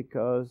now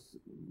because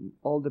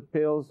all the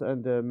pills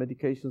and the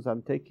medications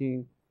I'm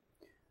taking,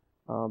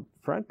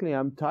 frankly,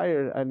 I'm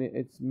tired and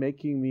it's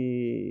making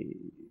me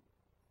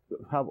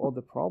have all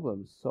the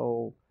problems.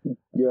 So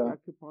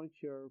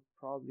acupuncture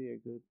probably a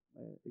good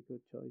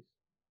choice.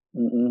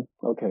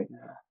 Okay.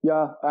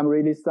 Yeah, I'm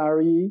really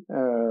sorry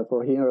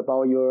for hearing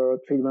about your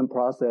treatment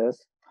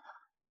process.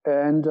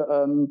 And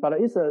but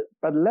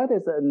that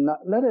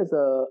is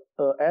a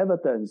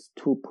evidence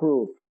to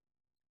prove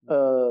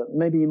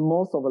maybe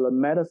most of the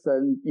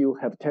medicine you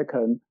have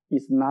taken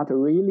is not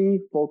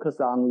really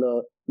focused on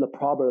the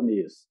problem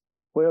is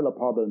where the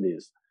problem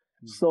is.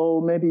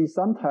 So maybe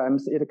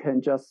sometimes it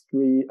can just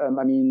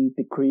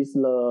decrease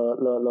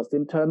the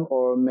symptom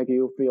or make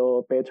you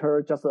feel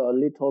better just a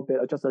little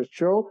bit, just a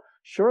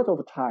short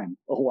of time,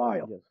 a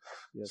while.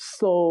 Yes.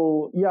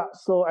 So yeah,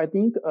 so I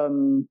think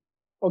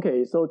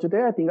okay, so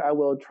today I think I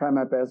will try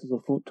my best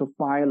to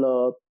find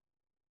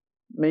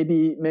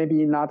maybe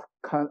not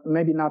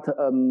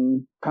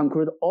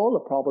conclude all the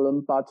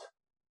problem, but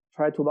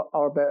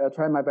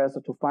try my best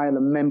to find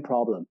the main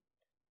problem.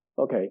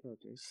 Okay.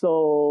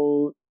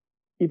 So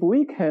if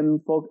we can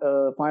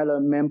find the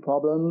main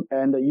problem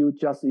and you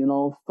just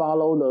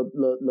follow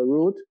the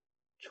route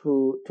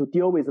to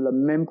deal with the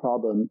main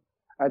problem,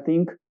 I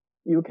think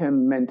you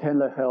can maintain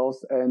the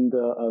health and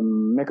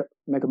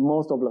make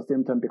most of the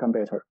symptoms become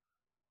better.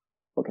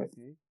 Okay.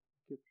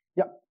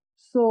 Yeah.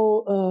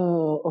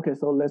 So okay.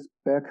 So let's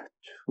back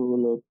to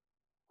the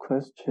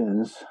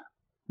questions.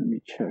 Let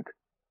me check.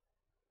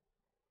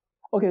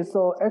 Okay.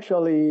 So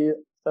actually,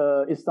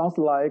 it sounds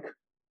like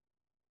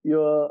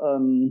your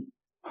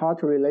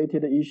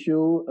heart-related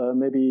issue,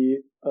 maybe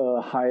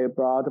high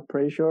blood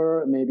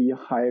pressure, maybe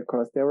high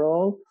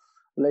cholesterol,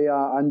 they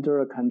are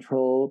under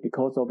control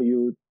because of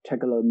you take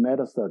the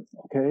medicine,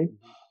 okay?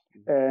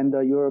 And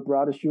your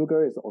blood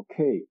sugar is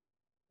okay.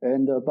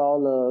 And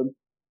about the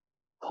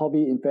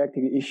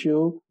COVID-infected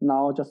issue,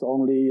 now just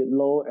only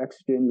low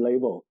oxygen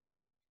level.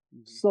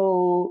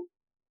 So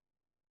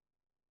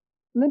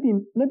let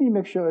me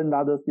make sure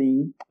another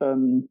thing.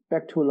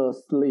 Back to the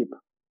sleep.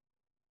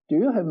 Do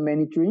you have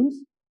many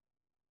dreams?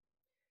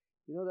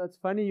 That's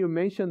funny you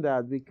mentioned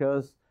that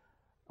because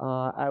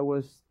I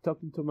was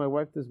talking to my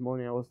wife this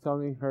morning. I was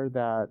telling her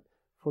that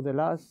for the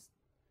last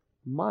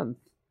month,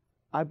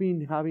 I've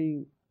been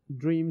having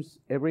dreams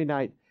every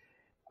night.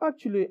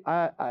 Actually,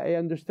 I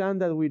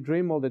understand that we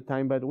dream all the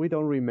time, but we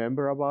don't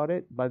remember about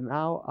it. But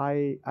now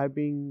I've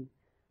been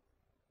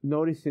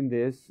noticing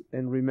this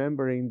and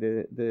remembering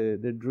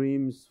the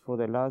dreams for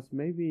the last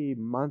maybe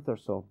month or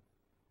so.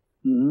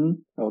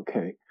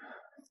 Okay.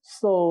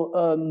 So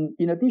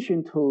in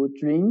addition to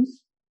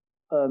dreams,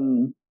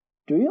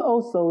 do you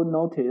also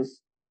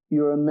notice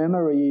your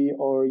memory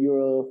or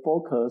your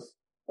focus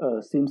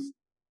seems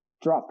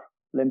drop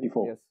than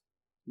before?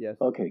 Yes.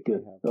 Okay,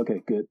 good.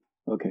 Okay, good.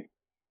 Okay.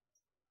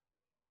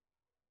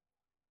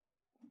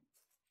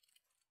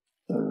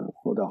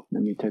 hold on.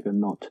 Let me take a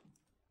note.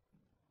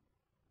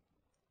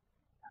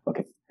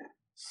 Okay.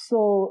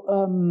 So,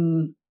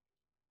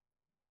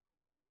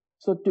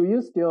 so do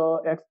you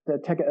still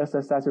take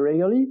exercise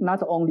regularly?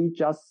 Not only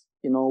just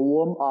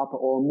warm up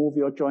or move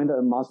your joint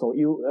and muscle.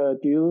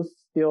 Do you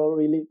still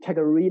really take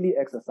a really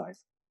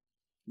exercise?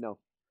 No.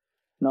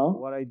 No.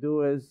 What I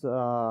do is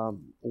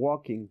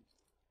walking.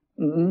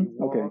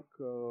 Okay.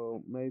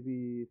 Walk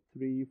maybe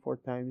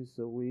 3-4 times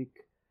a week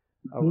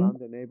around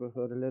the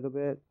neighborhood a little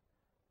bit,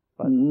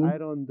 but I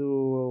don't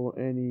do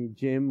any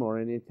gym or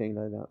anything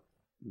like that.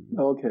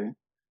 Okay.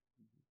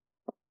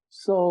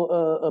 So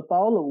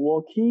about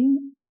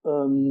walking,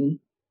 the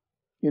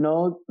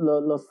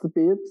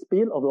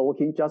speed of the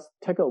walking, just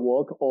take a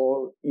walk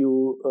or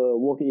you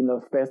walk in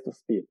a fast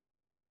speed?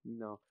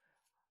 No.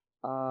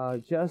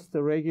 Just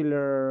a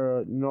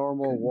regular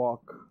normal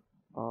walk.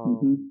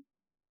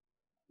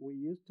 We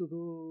used to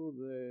do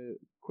the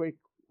quick,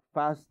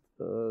 fast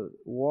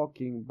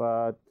walking,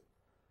 but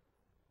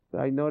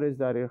I noticed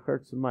that it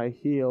hurts my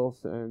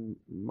heels and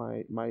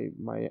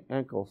my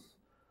ankles.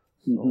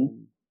 So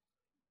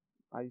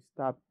I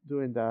stopped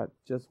doing that.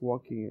 Just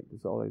walking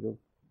is all I do.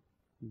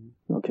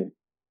 Okay.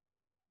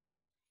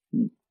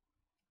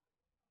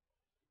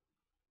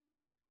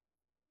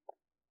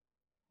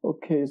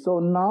 Okay, so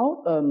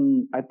now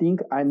I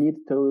think I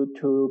need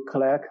to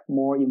collect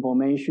more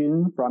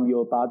information from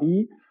your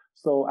body.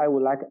 So I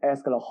would like to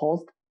ask the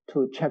host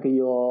to check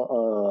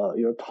your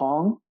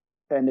tongue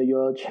and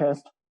your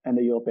chest and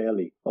your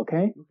belly.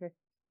 Okay?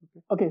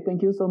 Okay,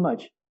 thank you so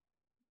much.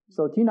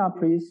 So Tina,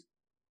 please.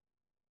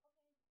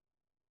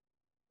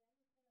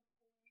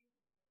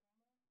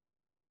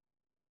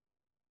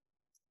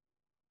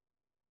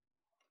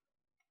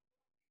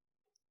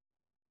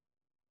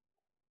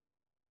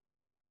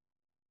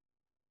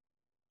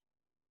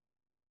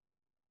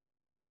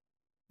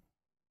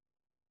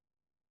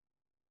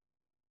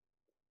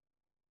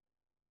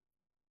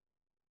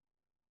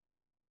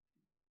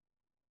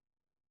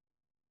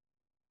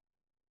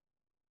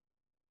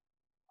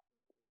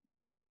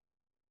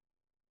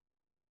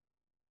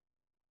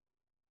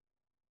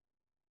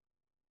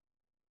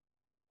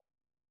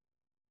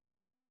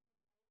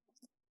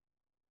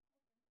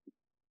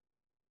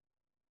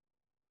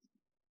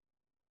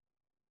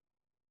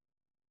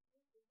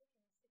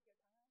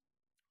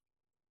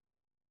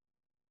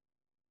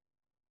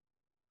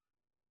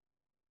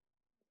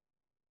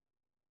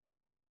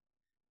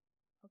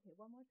 Okay,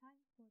 one more time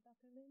for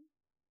Dr. Lin.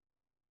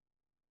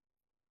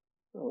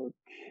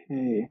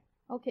 Okay.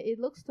 Okay, it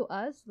looks to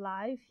us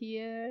live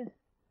here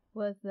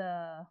with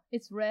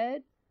it's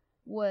red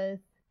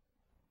with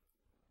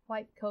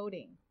white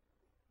coating.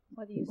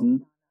 What do you see,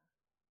 Donna?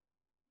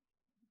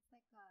 It's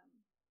like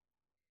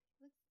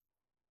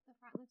the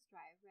front looks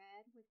dry,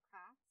 red with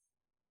cracks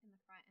in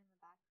the front and the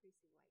back,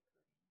 creasy white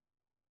coating,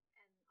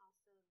 and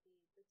also the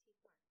teeth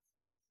marks.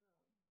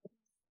 So,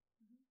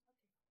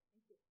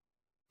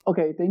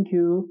 Okay, thank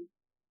you.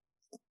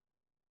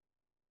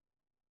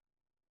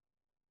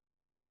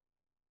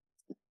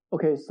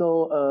 Okay,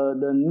 so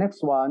the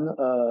next one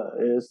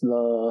is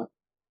the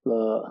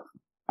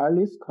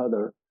eyelid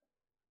color.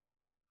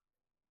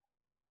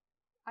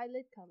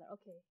 Eyelid color,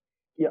 okay.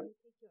 Yeah. Can you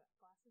take your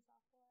glasses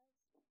off for us?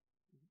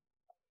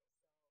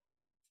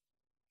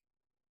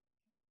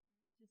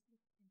 Just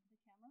look into the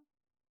camera.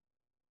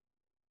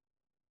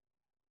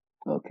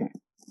 Okay.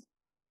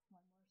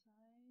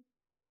 One more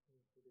side.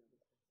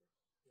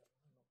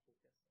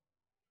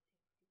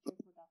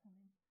 Careful, Dr.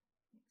 Lin.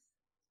 Next.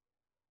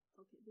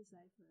 Okay, this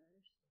side first.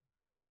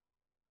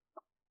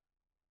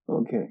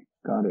 Okay,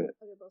 got it.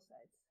 Okay, both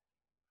sides.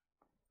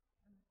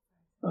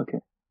 Okay.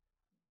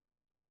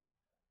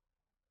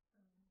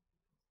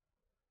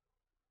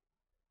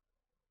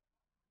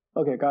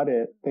 Okay, got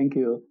it. Thank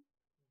you.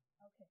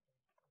 Okay.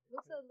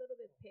 Looks a little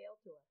bit pale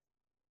to us.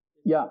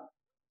 Yeah.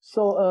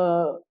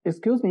 So,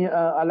 excuse me,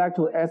 I'd like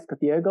to ask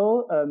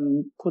Diego,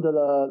 put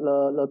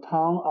the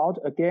tongue out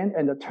again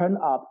and turn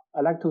up.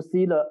 I'd like to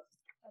see At the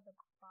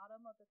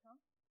bottom of the tongue?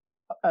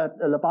 At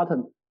the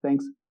bottom,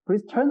 thanks.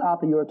 Please turn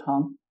up your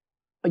tongue.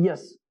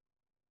 Yes.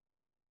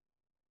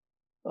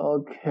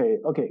 Okay,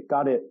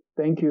 got it.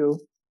 Thank you.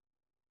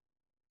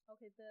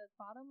 Okay, the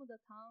bottom of the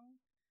tongue,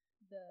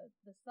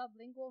 the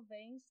sublingual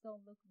veins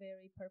don't look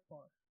very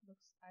purple.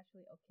 Looks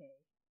actually okay.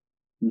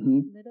 A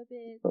little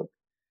bit. Okay.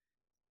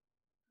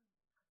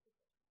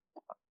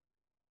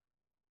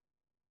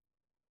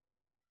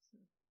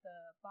 The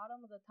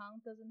bottom of the tongue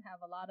doesn't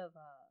have a lot of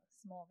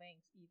small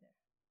veins either.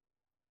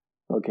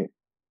 Okay.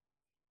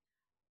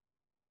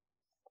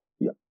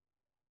 Yeah.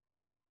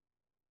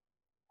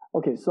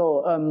 Okay,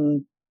 so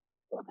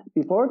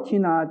before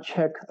Tina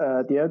check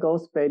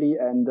Diego's belly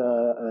and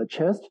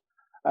chest,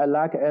 I'd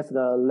like to ask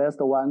the last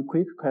one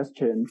quick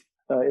question.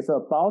 It's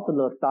about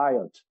the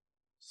diet.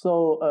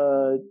 So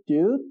do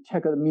you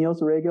take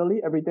meals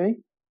regularly every day?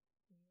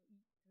 Do you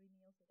eat 3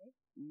 meals a day?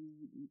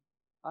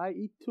 I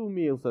eat 2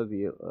 meals a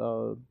day,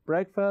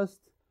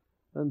 breakfast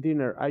and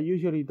dinner. I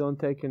usually don't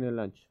take any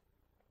lunch.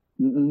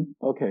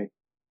 Okay.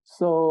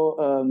 So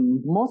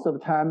most of the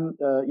time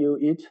you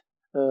eat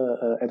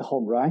at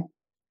home, right?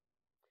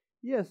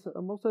 Yes,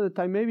 most of the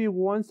time, maybe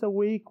once a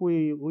week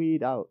we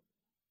eat out.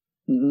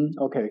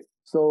 Okay,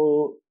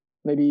 so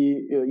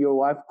maybe your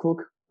wife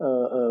cook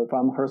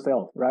from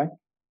herself, right?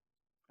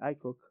 I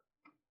cook.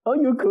 Oh,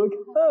 you cook.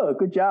 Oh,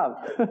 good job.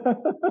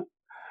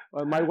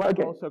 Well, my wife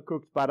Okay. also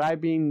cooks, but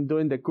I've been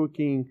doing the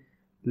cooking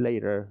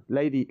lately.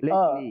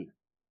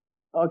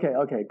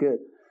 Okay, good.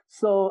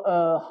 So,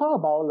 how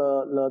about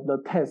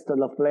the taste,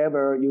 the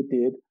flavor you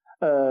did?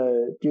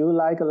 Do you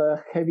like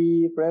the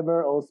heavy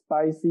flavor or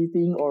spicy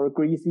thing or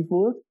greasy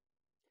food?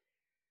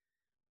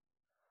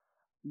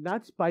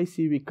 Not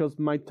spicy because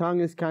my tongue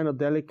is kind of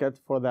delicate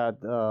for that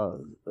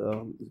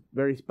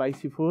very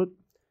spicy food.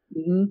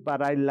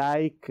 But I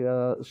like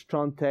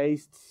strong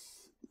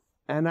tastes,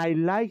 and I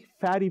like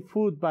fatty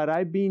food. But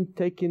I've been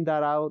taking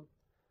that out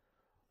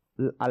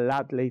a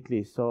lot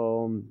lately,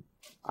 so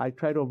I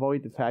try to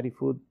avoid the fatty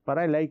food. But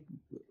I like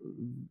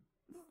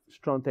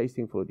strong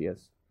tasting food.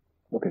 Yes.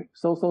 Okay.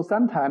 So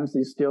sometimes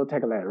you still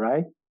take that,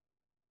 right?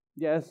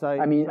 Yes,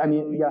 I mean,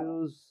 yeah.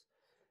 use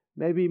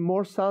maybe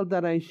more salt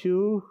than I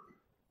should.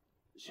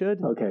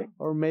 Okay.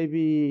 Or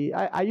maybe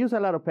I use a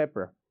lot of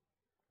pepper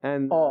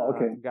and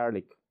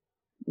garlic.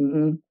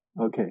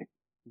 Okay.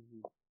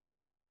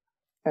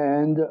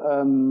 And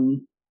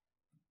do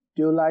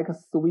you like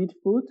sweet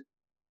food?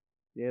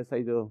 Yes,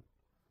 I do.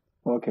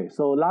 Okay,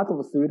 so lots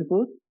of sweet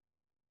food.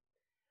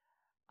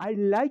 I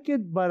like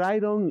it, but I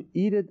don't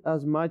eat it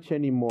as much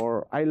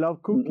anymore. I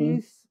love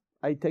cookies.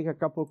 I take a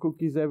couple of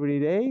cookies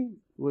every day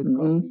with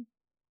coffee.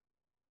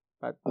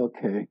 But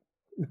okay.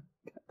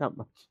 Not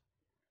much.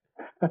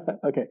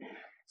 Okay.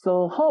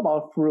 So how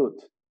about fruit?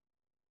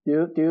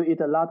 Do you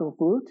eat a lot of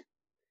fruit?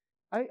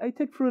 I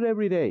take fruit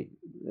every day.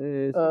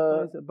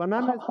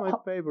 Banana is my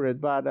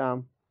favorite, but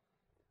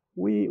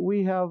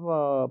we have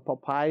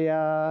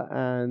papaya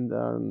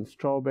and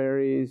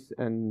strawberries,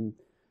 and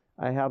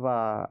I have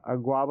a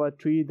guava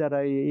tree that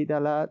I eat a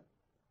lot.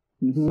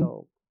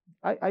 So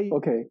I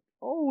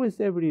always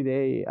every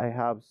day I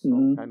have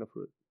some kind of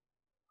fruit.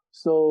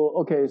 So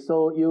okay,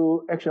 so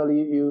you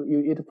actually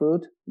you eat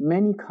fruit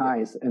many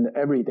kinds and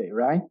every day,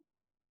 right?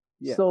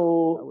 Yeah.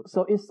 So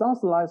it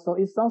sounds like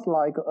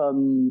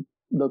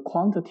the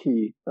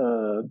quantity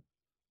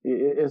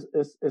is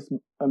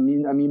I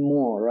mean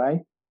more,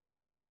 right?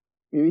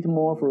 You eat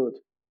more fruit.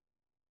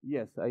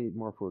 Yes, I eat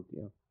more fruit.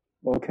 Yeah.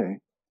 Okay.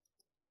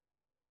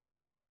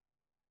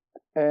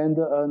 And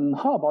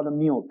how about the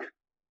milk?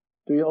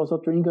 Do you also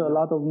drink a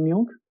lot of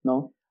milk?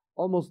 No.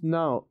 Almost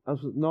no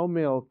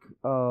milk.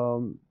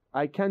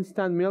 I can't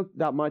stand milk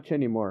that much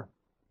anymore.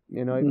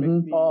 You know, it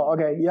makes me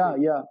okay, yeah,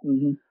 sick. Yeah.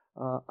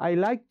 I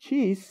like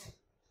cheese,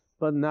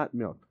 but not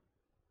milk.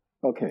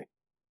 Okay.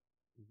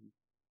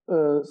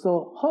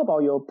 So how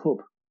about your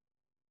poop?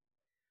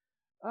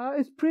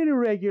 It's pretty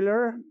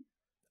regular.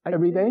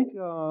 Every day?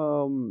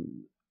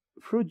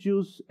 Fruit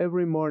juice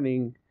every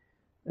morning,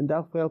 and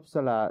that helps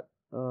a lot.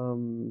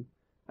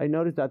 I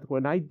noticed that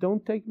when I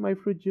don't take my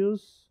fruit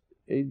juice,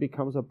 it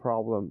becomes a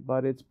problem,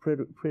 but it's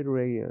pretty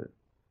regular.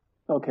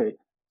 Okay.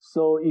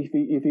 So if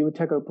you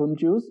take a prune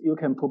juice, you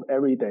can poop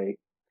every day.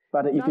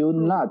 But if you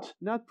not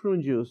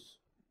prune juice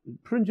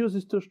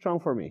is too strong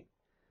for me.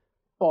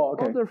 Oh,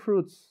 okay. Other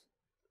fruits.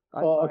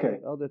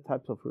 Other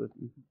types of fruit.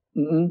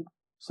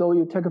 So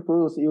you take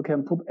fruits, you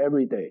can poop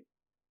every day.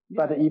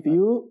 Yeah, but if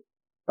you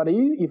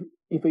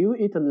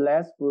eat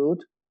less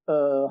fruit,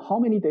 how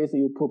many days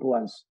you poop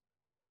once?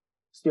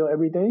 Still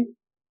every day?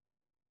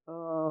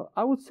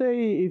 I would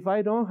say if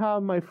I don't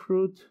have my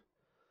fruit,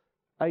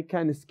 I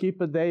can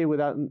skip a day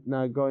without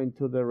not going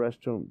to the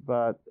restroom.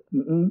 But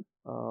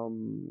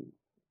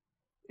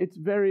it's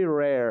very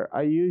rare.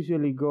 I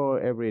usually go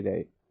every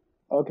day.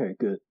 Okay,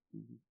 good.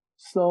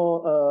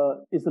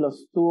 So is the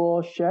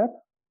stool shape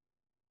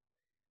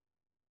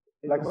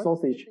like a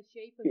sausage?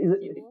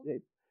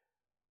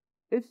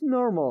 It's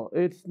normal.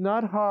 It's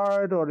not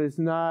hard or it's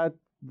not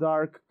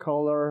dark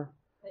color.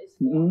 It's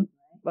formed,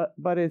 right?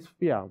 But it's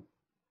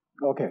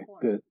Okay,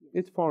 good.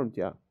 It's formed,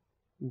 yeah.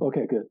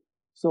 Okay, good.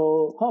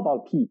 So how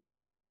about pee?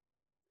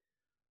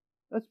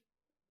 That's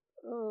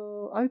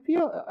I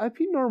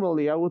pee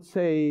normally. I would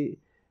say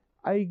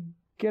I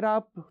get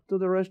up to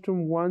the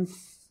restroom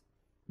once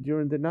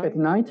during the night. At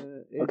night?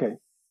 Okay.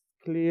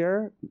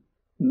 Clear.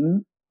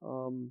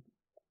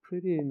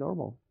 Pretty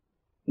normal.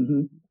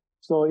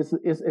 So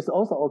it's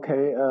also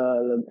okay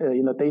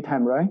in the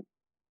daytime, right?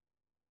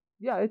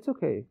 Yeah, it's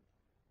okay.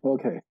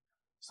 Okay.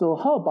 So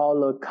how about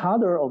the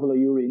color of the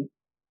urine?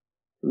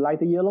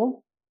 Light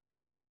yellow?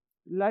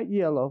 Light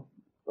yellow.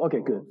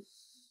 Okay, good.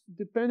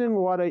 Depending on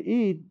what I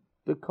eat,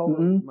 the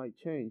color might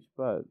change,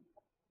 but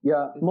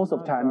yeah, most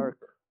of the time. Dark.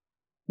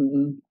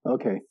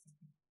 Okay.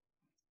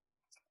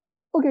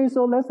 Okay,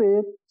 so that's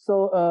it.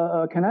 So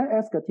can I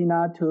ask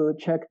Tina to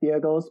check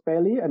Diego's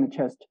belly and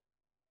chest?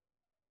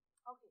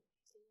 Okay,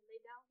 so you lay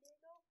down,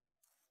 Diego,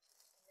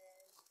 and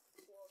then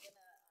we're gonna show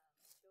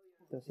you.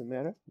 Doesn't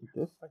matter.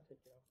 This.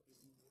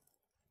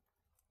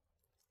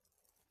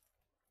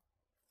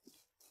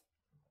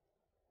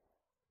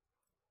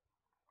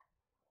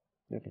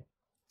 Okay.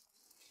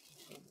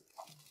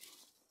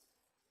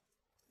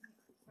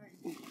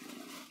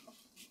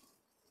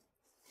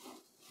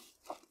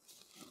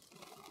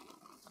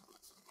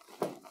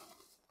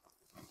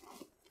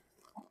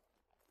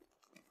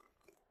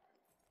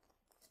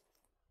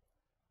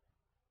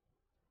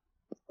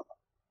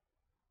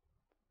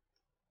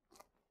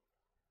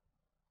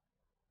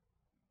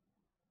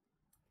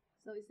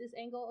 So is this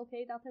angle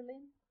okay, Dr.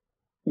 Lin?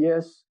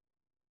 Yes.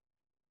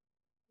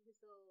 Okay,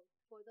 so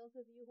for those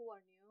of you who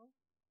are new,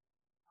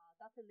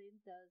 Dr. Lin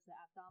does the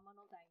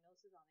abdominal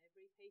diagnosis on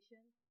every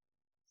patient.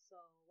 So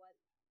what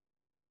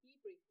he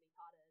briefly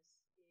taught us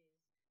is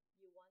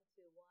you want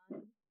to,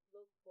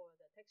 look for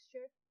the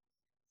texture.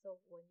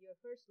 So when you're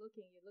first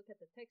looking, you look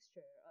at the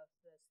texture of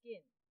the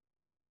skin,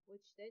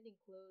 which then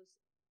includes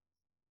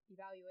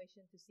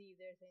evaluation to see if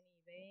there's any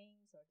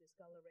veins or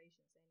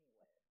discolorations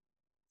anywhere.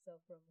 So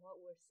from what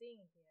we're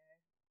seeing here,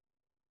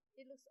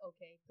 it looks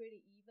okay, pretty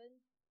even,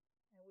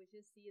 and we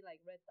just see like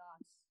red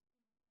dots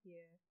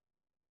here,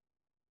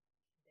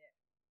 there.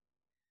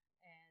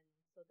 And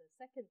so the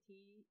second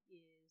T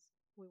is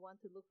we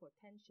want to look for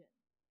tension.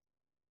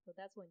 So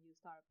that's when you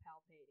start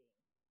palpating.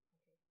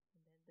 Okay.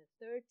 And then the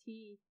third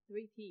T,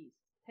 3 T's,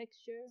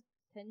 texture,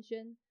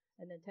 tension,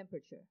 and then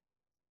temperature.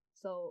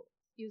 So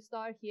you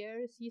start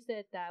here. He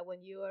said that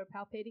when you are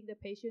palpating the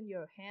patient,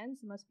 your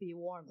hands must be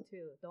warm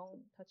too.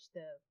 Don't touch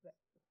the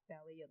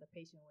belly of the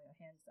patient when your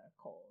hands are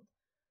cold.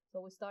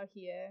 So we start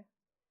here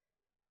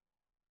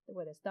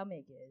where the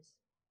stomach is.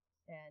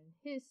 And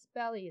his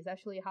belly is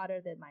actually hotter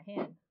than my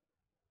hand.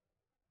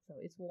 So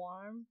it's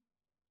warm.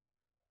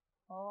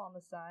 All on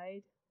the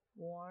side,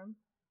 warm.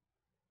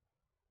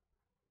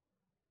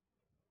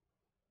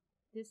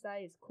 This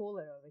side is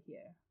cooler over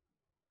here.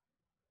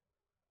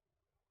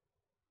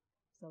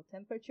 So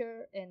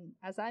temperature, and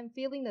as I'm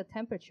feeling the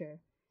temperature,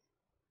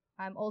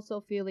 I'm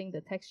also feeling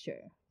the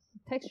texture.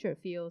 The texture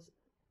feels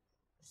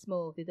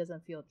smooth, it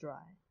doesn't feel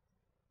dry.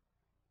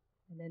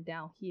 And then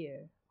down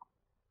here,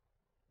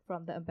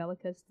 from the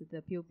umbilicus to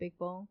the pubic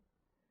bone.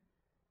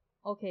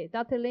 Okay,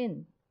 Dr.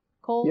 Lin,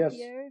 cold Yes.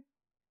 here,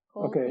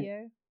 cold Okay.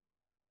 here,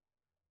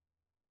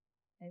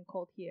 and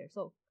cold here.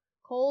 So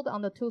cold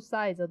on the two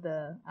sides of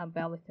the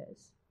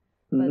umbilicus,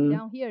 but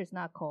down here is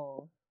not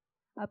cold.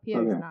 Up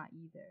here is not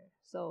either.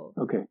 So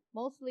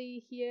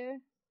mostly here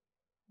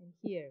and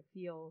here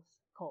feels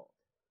cold.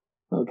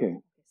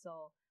 Okay.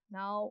 So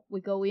now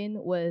we go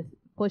in with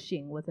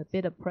pushing with a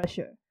bit of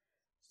pressure.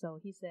 So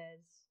he says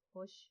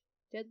push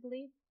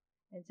gently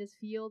and just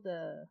feel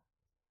the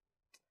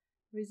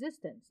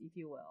resistance, if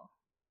you will.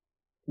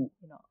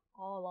 You know,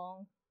 all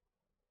along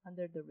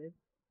under the rib.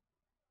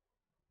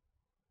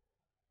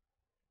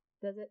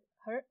 Does it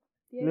hurt?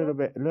 A little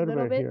bit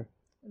here.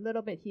 A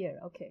little bit here,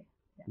 okay.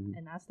 Yeah.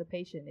 And ask the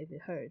patient if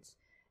it hurts.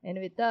 And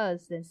if it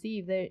does, then see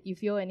if you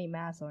feel any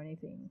mass or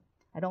anything.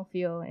 I don't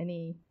feel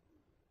any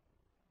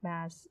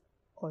mass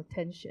or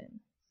tension.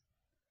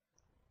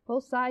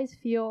 Both sides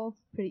feel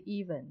pretty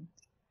even.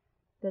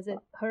 Does it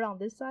hurt on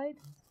this side?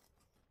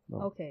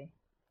 No. Okay.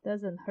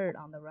 Doesn't hurt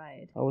on the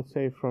right. I would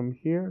say from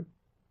here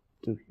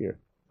to here.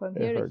 From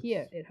here to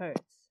here, it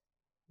hurts.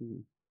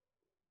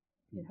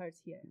 It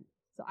hurts here.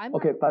 So I'm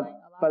okay, but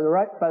the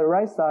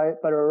right side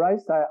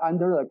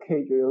under the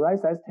cage, the right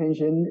side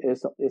tension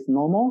is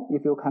normal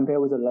if you compare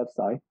with the left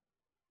side.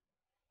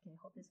 Okay,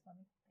 hold this for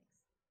me. Thanks.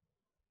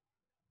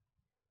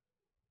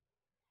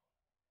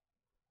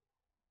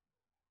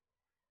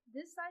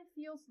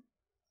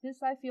 This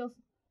side feels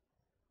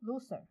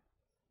looser.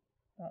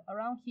 But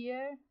around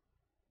here,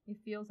 it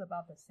feels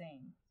about the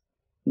same.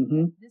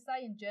 This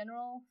side in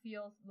general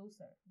feels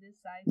looser. This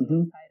side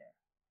feels tighter.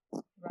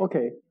 Right,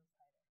 okay.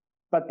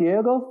 But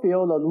Diego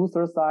feel the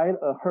looser side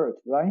hurt,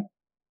 right?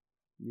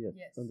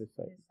 Yes, on this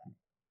side.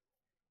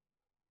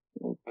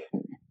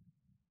 Okay.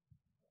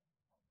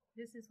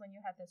 This is when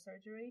you had the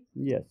surgery?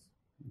 Yes.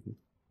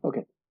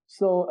 Okay.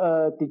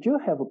 So did you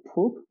have a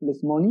poop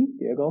this morning,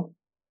 Diego?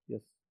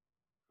 Yes.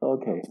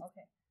 Okay.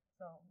 Okay.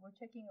 So we're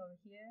checking over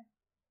here.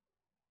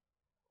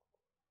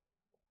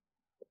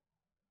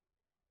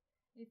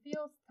 It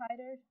feels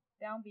tighter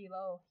down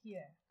below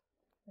here.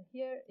 But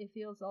here it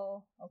feels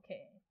all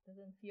okay.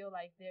 Doesn't feel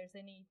like there's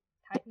any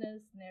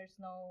tightness. There's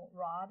no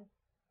rod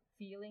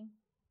feeling.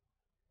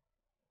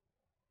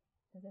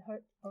 Does it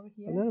hurt over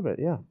here? A little bit,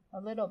 yeah.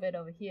 A little bit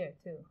over here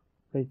too.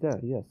 Right there,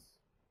 yes.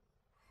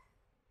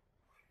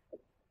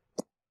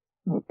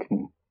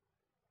 Okay.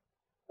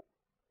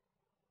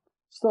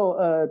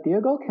 So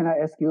Diego, can I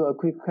ask you a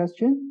quick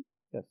question?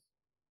 Yes.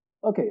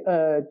 Okay.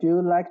 Do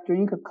you like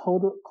drink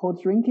cold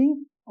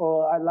drinking?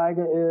 Or I like,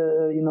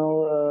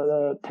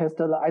 taste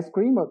the ice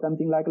cream or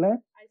something like that?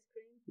 Ice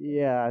cream?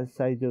 Yes,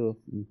 I do.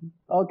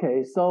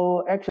 Okay,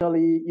 so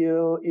actually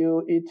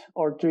you eat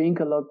or drink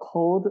the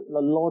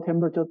low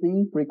temperature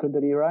thing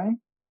frequently, right?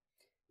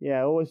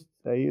 Yeah, I always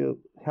you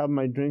have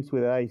my drinks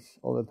with ice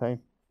all the time.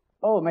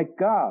 Oh my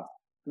God,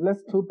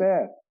 that's too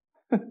bad.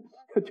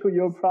 To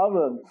your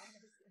problem.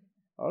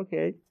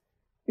 Okay.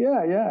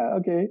 Yeah,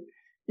 okay.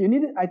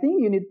 I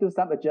think you need to do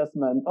some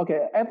adjustment.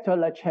 Okay, after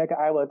the check,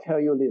 I will tell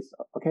you this,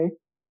 okay?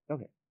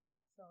 Okay.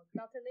 So,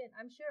 Dr. Lin,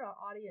 I'm sure our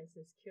audience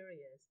is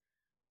curious.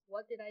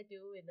 What did I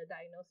do in the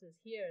diagnosis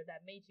here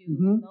that made you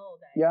know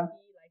that he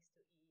likes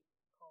to eat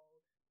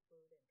cold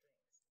food and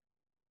drinks?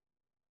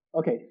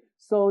 Okay,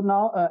 so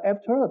now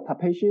after the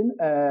palpation,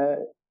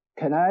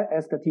 can I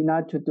ask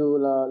Tina to do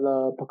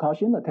the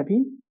percussion, the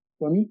tapping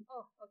for me?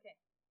 Oh, okay.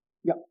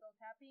 Yeah. So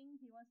tapping,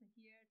 he wants to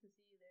hear to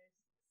see there's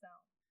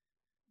sound.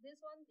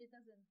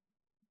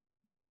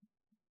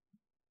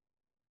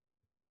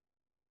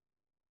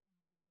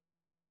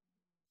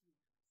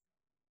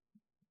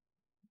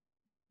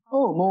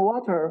 Oh, more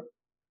water.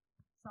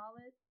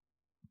 Solid?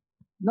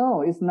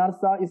 No, it's not.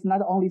 It's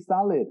not only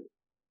solid.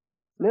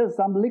 There's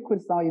some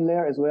liquid sound in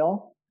there as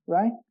well,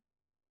 right?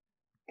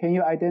 Can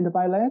you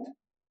identify that?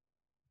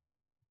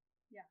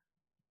 Yeah.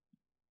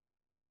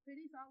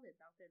 Pretty solid,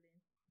 Dr.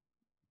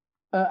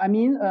 Lin. I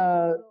mean,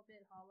 A little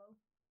bit hollow.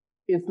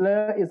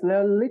 is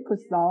there liquid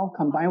sound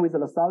combined with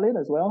the solid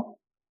as well?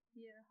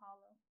 Here,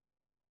 hollow.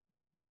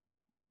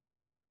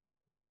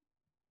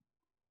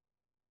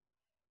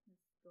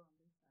 Let's go on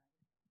this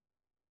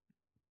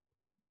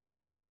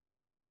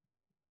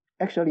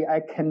side. Actually, I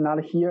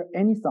cannot hear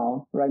any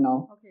sound right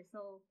now. Okay,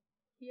 so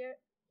here,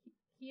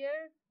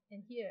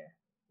 and here,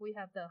 we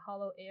have the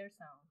hollow air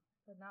sound,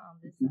 but not on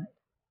this side.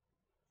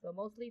 So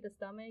mostly the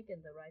stomach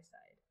and the right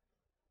side.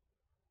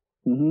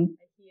 I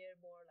hear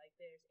more like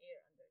there's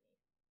air underneath.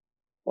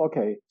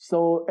 Okay,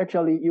 so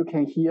actually you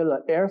can hear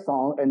the air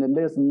sound and then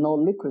there's no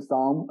liquid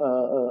sound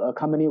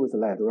accompanied with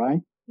that,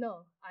 right?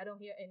 No, I don't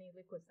hear any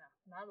liquid sound.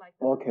 Not like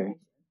the Okay.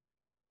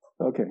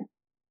 palpation.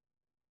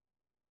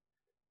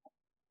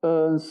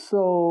 Okay.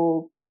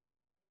 So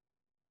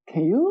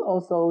can you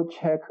also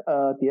check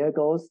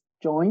Diego's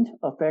joint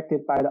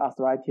affected by the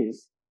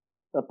arthritis?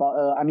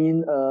 About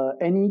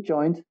any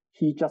joint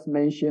he just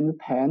mentioned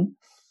pain.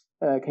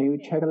 Can you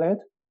check that?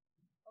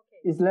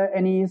 Okay. Is there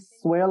any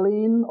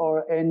swelling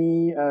or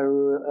any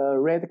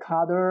red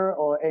color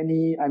or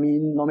any,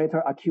 no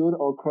matter acute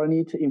or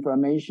chronic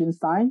inflammation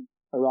sign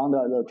around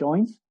the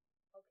joints?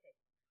 Okay.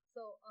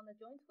 So on the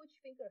joint, which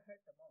finger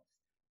hurt the most?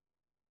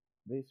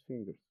 These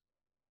fingers.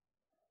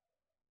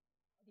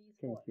 These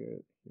Can four. hear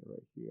it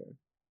right here,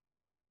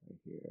 right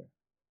here,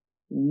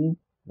 Mm-hmm.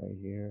 right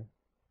here,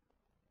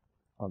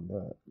 on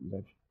the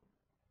left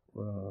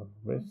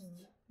wrist,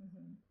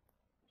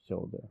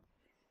 shoulder.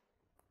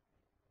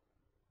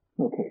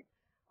 Okay.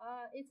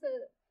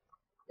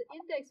 The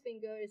index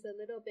finger is a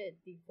little bit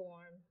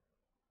deformed,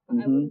 but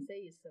I wouldn't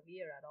say it's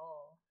severe at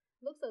all.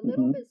 Looks a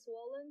little bit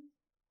swollen,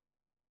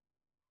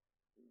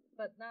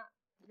 but not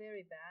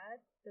very bad.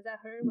 Does that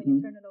hurt when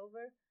you turn it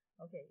over?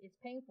 Okay, it's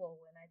painful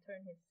when I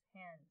turn his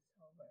hands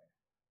over.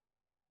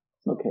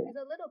 So Okay. it's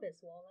a little bit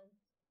swollen,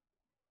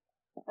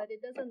 but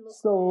it doesn't look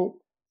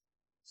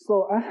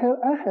So I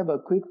have a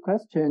quick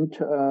question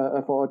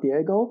for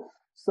Diego.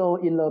 So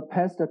in the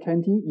past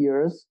 20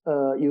 years,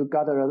 you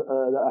got the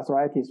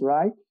arthritis,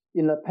 right?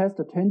 In the past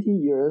 20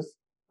 years,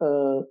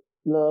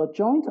 the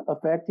joint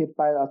affected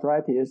by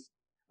arthritis,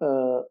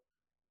 the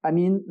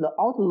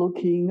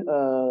outlooking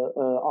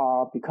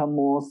are become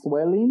more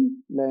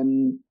swelling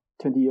than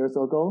 20 years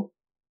ago.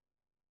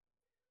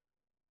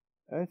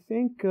 I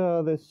think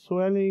the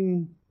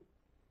swelling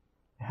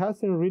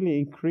hasn't really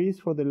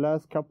increased for the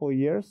last couple of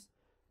years,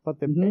 but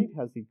the pain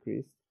has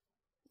increased.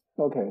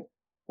 Okay.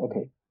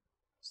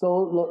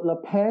 So the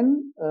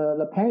pain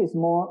is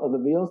more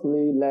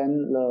obviously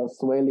than the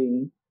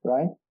swelling,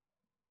 right?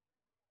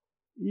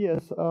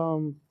 Yes.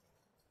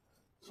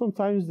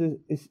 Sometimes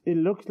it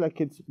looks like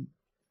it's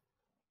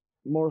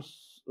more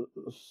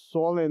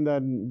swollen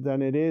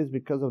than it is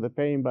because of the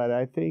pain, but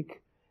I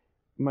think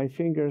my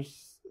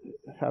fingers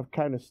have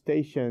kind of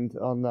stationed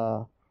on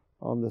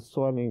the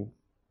swelling.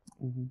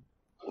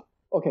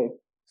 Okay.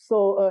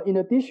 So in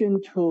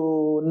addition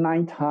to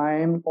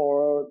nighttime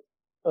or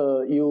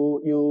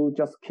you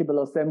just keep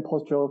the same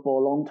posture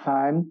for a long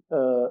time,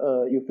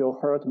 you feel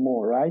hurt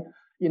more, right?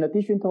 In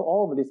addition to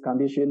all of this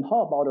condition,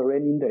 how about the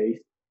raining days?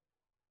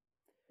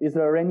 Is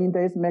the raining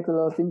days make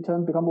the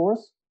symptom become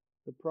worse?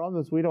 The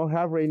problem is we don't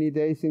have rainy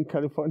days in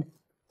California.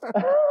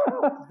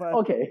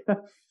 Okay.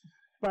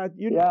 But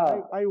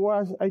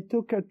I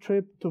took a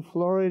trip to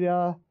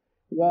Florida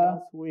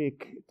last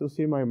week to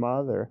see my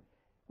mother,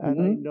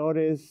 and I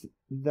noticed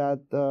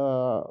that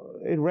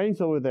it rains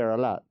over there a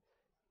lot,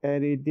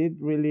 and it did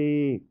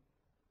really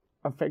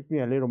affect me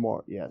a little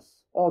more. Yes.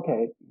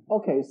 Okay.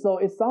 So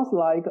it sounds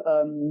like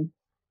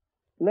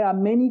there are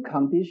many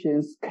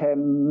conditions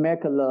can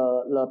make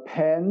the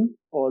pain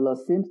or the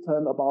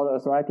symptom about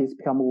arthritis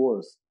become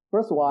worse.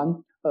 First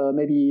one,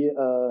 maybe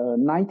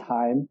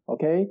nighttime,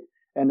 okay?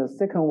 And the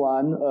second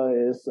one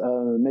is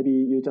maybe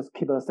you just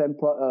keep the same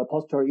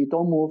posture, you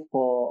don't move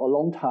for a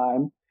long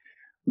time.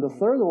 The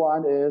third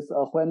one is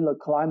when the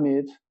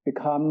climate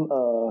become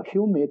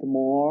humid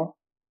more,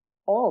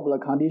 all of the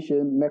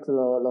condition makes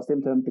the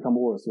symptom become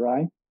worse,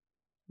 right?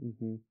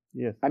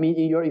 Yes.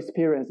 In your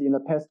experience, in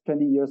the past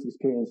 20 years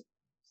experience,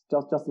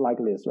 just like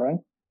this, right?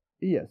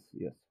 Yes.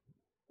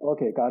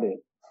 Okay, got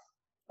it.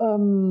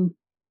 Dr.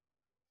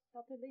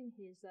 Lin,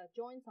 his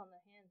joints on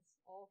the hands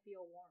all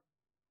feel warm.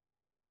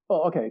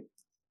 Oh, okay.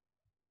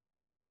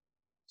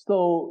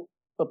 So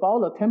about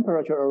the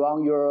temperature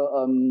around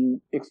your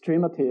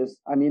extremities,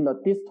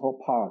 the distal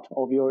part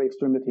of your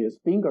extremities,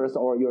 fingers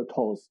or your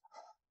toes,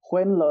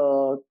 when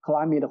the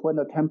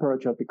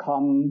temperature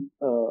become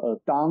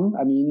down,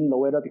 the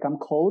weather become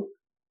cold,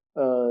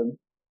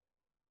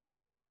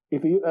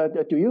 if you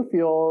do you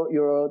feel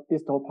your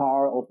distal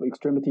part of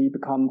extremity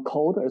become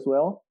cold as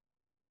well?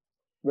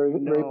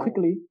 Very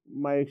quickly?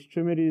 My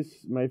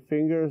extremities, my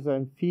fingers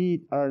and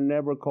feet are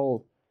never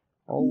cold,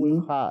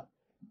 always hot.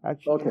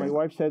 Actually, my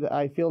wife said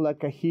I feel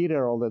like a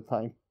heater all the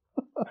time.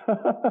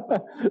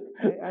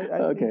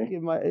 I think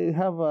it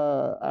have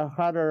a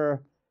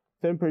hotter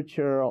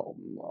temperature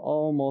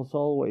almost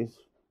always.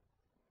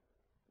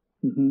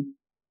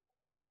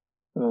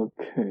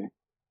 Okay.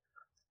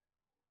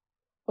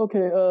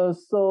 Okay.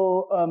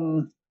 So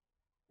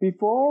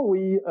before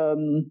we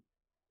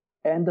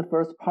end the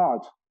first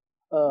part,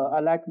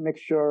 I'd like to make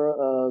sure.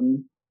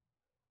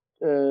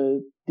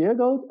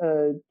 Diego,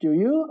 do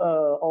you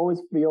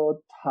always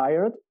feel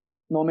tired,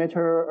 no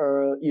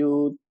matter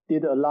you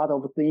did a lot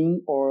of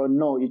things, or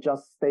no, you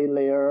just stay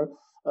there?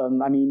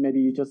 I mean, maybe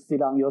you just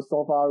sit on your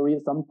sofa,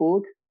 read some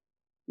book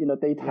in the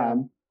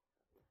daytime.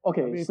 Yeah.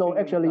 Okay, so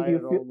actually you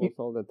feel almost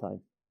all the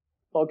time.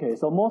 Okay,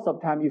 so most of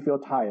the time you feel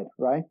tired,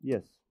 right?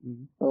 Yes.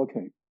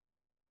 Okay.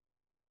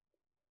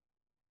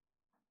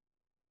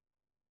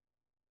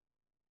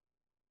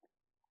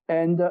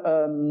 And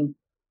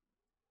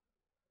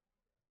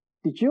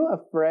did you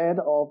afraid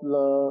of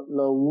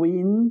the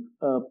wind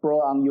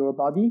blow on your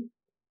body?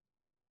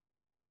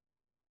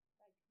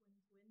 Like when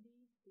it's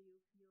windy, do you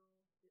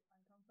feel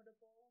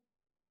uncomfortable?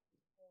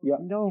 Or, Yeah.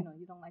 No.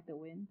 You don't like the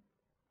wind?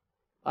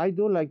 I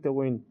do like the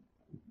wind.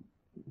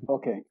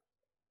 Okay.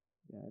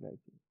 Yeah, I like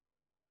it.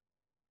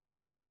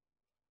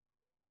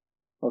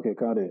 Okay,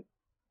 got it.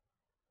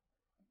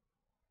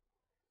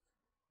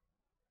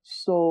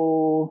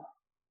 So,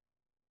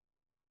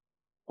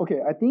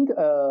 okay, I think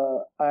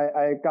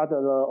I got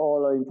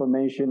all the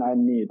information I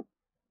need.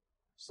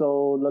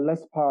 So the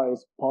last part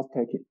is pulse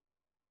taking.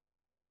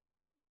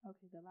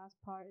 Okay, the last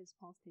part is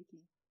pulse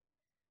taking.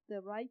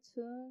 The right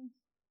turn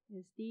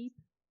is deep,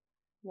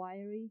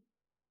 wiry,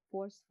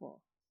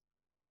 forceful,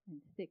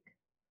 and thick.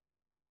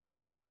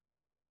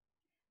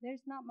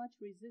 There's not much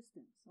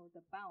resistance, so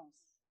the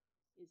bounce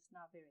is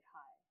not very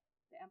high.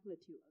 The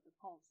amplitude of the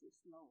pulse is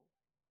low.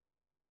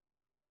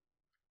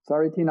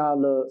 Sorry, Tina,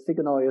 the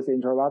signal is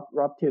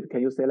interrupted.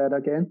 Can you say that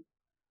again?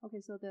 Okay,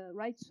 so the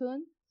right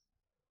turn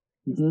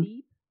is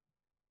deep,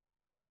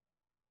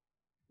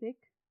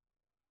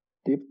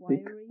 thick,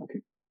 wiry,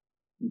 okay.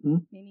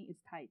 meaning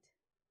it's tight.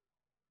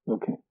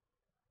 Okay.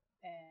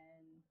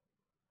 And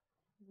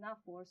not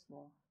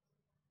forceful.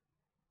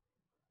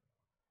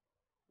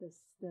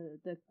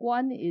 The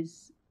guan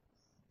is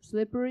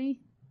slippery,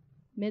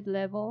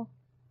 mid-level,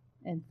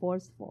 and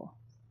forceful.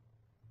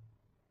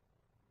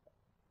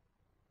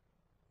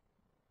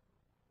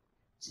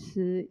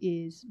 Ci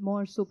is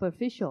more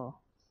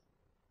superficial,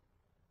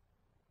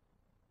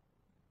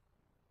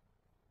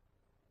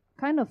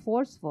 kind of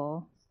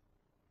forceful.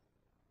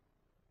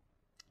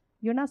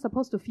 You're not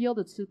supposed to feel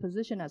the Ci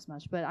position as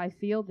much, but I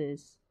feel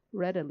this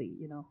readily,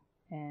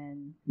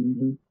 and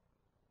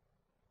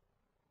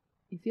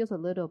it feels a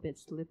little bit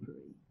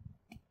slippery.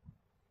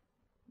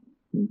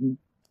 Look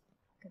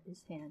at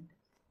this hand.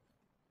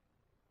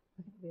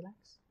 Okay,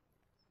 relax.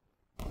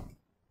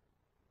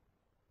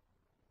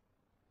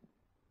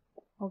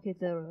 Okay,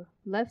 the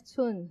left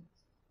tune.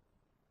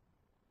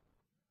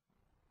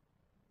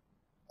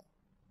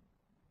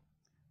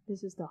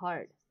 This is the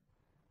heart.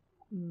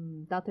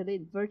 Dr.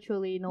 Lin,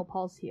 virtually no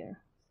pulse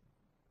here.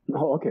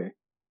 Oh, okay.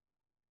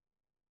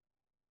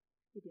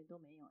 一点都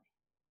没有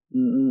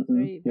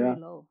欸. Very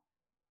low.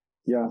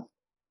 Yeah.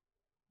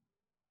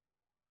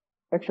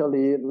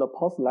 Actually, the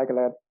pulse like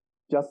that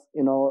just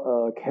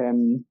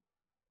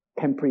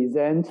can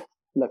present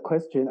the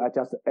question I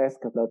just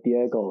asked the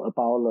Diego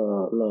about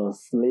the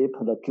sleep,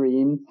 the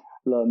dream,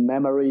 the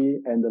memory,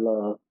 and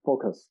the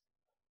focus.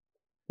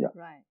 Yeah.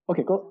 Right.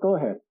 Okay, go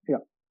ahead.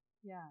 Yeah.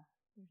 Yeah,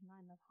 there's not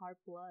enough heart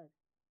blood.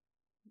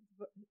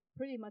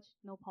 Pretty much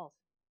no pulse.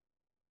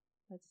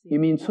 Let's see. You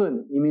mean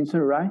Cun,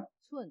 right?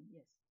 Cun,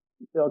 yes.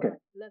 Okay.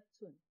 Left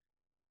Cun.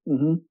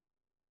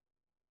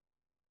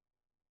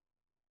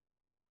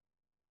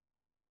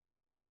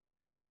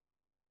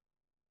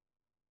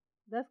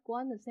 Left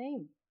guan the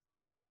same.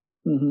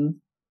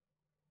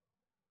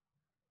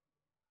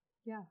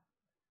 Yeah.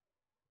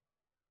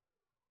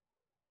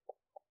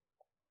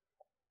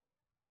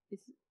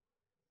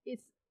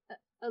 It's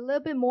a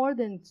little bit more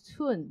than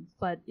Cun,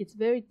 but it's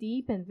very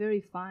deep and very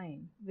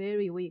fine,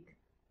 very weak.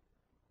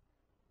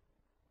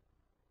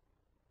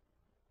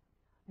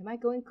 Am I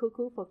going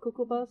cuckoo for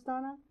cuckoo buzz,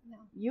 Donna?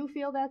 No. You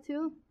feel that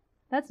too?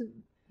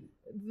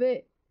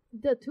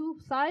 The two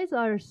sides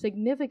are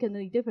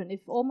significantly different.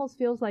 It almost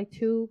feels like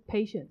two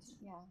patients.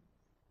 Yeah.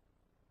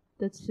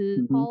 The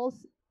Ci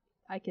pulse,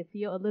 I can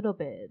feel a little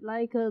bit,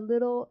 like a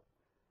little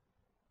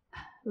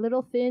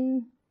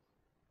thin,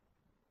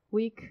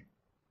 weak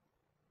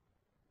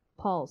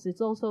pulse. It's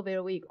also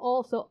very weak.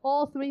 Also,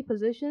 all three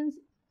positions,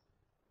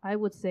 I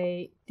would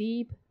say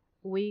deep,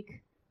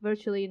 weak,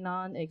 virtually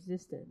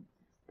non-existent.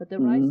 But the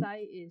right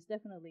side is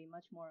definitely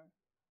much more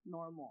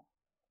normal.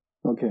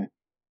 Okay.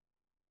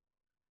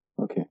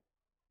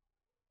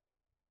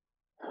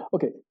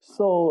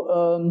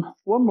 So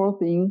one more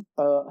thing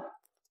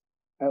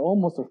I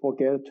almost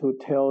forget to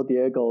tell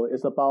Diego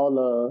is about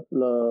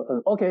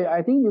the okay,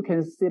 I think you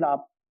can sit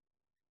up.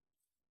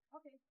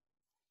 Okay.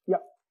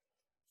 Yeah.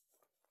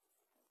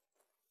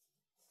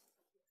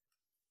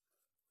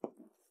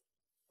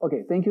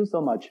 Okay, thank you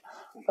so much.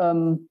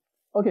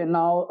 Okay,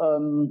 now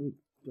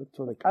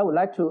I would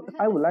like to.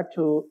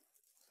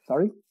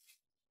 Sorry,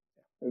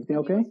 everything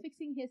okay? He was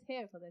fixing his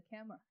hair for the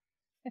camera.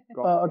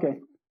 Okay,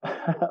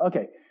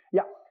 okay,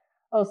 yeah.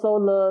 So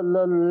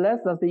the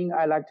last thing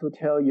I like to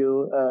tell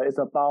you is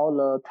about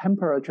the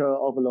temperature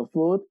of the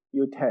food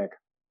you take.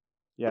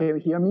 Yeah. Can you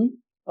hear me?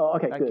 Oh,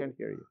 okay, good. I can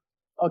hear you.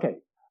 Okay.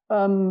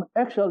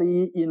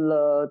 Actually, in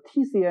the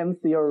TCM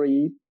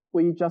theory,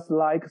 we just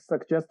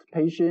suggest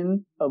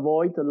patient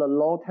avoid the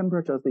low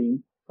temperature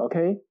thing.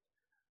 Okay,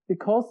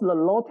 because the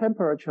low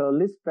temperature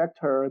risk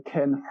factor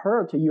can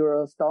hurt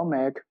your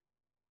stomach,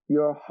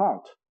 your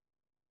heart,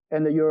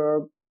 and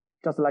your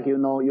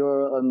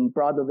your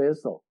blood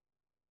vessel.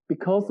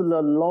 Because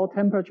the low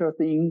temperature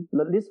thing,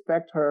 the risk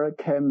factor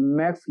can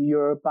max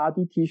your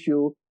body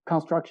tissue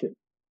construction.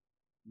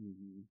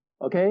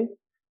 Mm-hmm. Okay,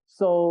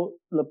 so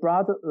the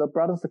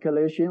blood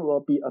circulation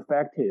will be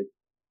affected,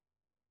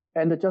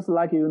 and just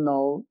like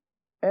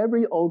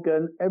every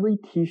organ, every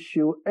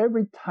tissue,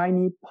 every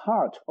tiny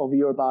part of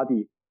your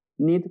body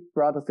need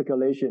blood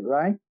circulation,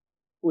 right?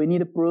 We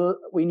need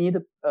bring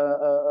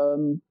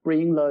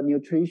the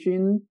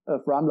nutrition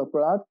from the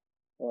blood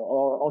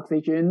or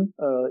oxygen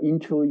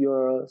into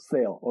your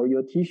cell or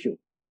your tissue,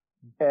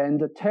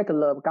 and take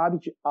the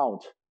garbage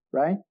out,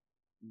 right?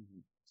 Mm-hmm.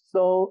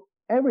 So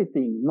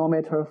everything, no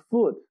matter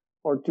food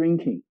or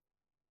drinking,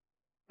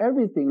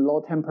 everything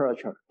low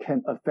temperature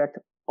can affect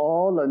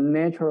all the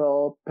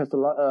natural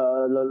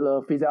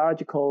the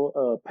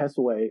physiological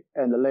pathway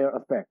and their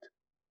effect.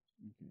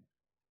 Okay.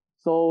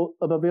 So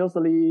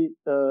obviously,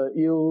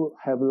 you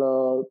have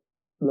the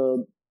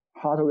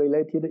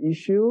heart-related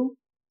issue,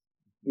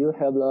 you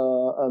have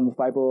the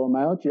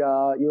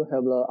fibromyalgia, you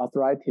have the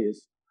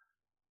arthritis.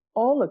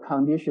 All the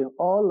condition,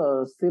 all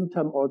the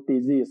symptom or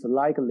disease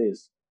like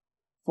this,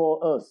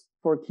 for us,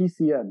 for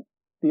TCM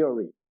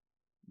theory,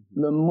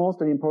 the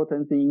most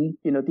important thing,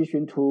 in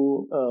addition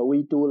to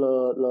we do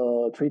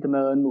the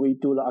treatment, we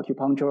do the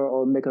acupuncture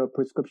or make a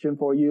prescription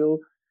for you,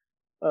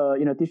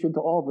 in addition to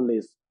all of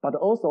this, but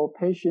also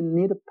patients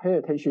need to pay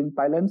attention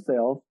by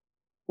themselves,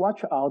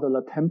 watch out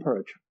the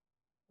temperature,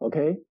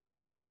 okay?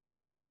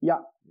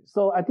 Yeah,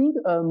 so I think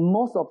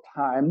most of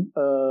time,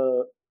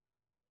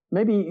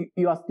 maybe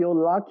you are still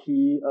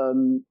lucky,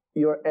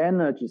 your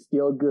energy is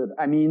still good.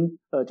 I mean,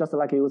 just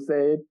like you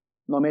said,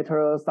 no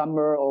matter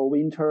summer or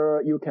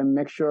winter, you can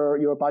make sure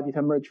your body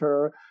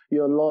temperature,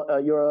 your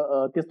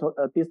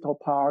distal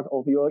part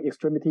of your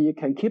extremity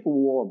can keep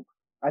warm.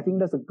 I think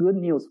that's a good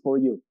news for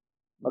you.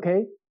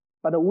 Okay,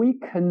 but we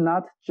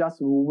cannot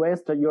just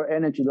waste your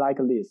energy like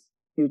this.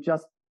 You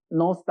just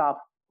no stop,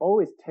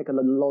 always take a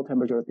low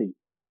temperature thing.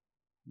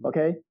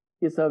 Okay,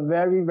 it's a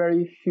very,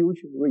 very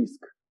huge risk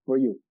for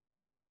you.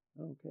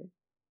 Okay.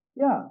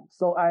 Yeah,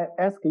 so I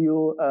ask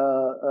you,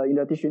 in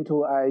addition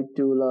to I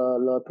do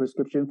the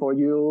prescription for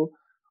you,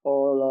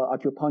 or the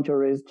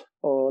acupuncturist,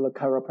 or the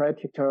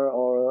chiropractor,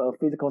 or a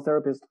physical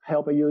therapist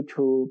help you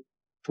to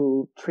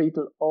treat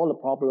all the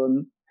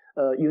problem.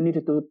 You need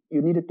to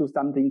do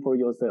something for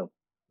yourself.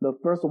 The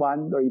first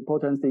one,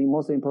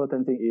 most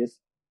important thing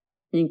is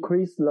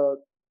increase the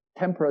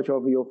temperature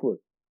of your food.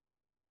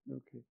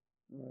 Okay.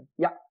 All right.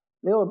 Yeah,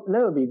 that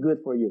will be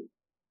good for you.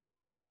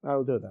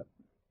 I'll do that.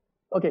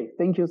 Okay,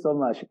 thank you so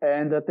much.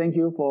 And thank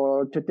you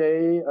for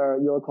today,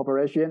 your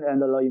cooperation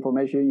and the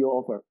information you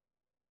offer.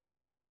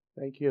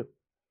 Thank you.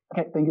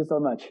 Okay, thank you so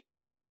much.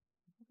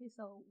 Okay,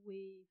 so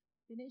we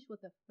finished with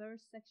the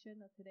first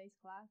section of today's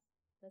class.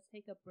 Let's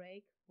take a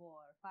break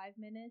for 5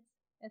 minutes.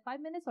 5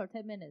 minutes or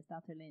 10 minutes,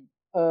 Dr. Lin?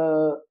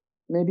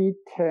 Maybe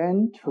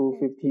 10 to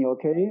 15,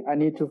 okay? I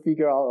need to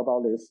figure out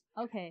about this.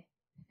 Okay.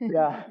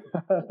 Yeah.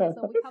 Okay,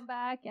 so we come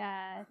back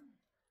at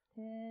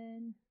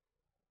 10,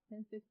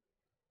 15.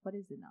 What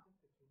is it now?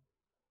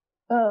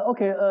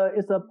 Okay,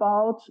 it's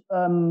about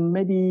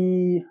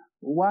maybe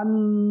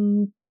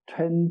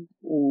 1:10.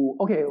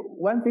 Okay,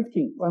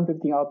 1:15.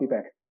 1:15. I'll be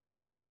back.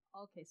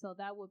 Okay, so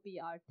that would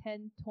be our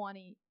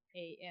 10:20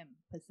 a.m.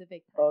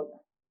 Pacific time.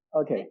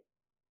 Okay.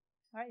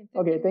 All right.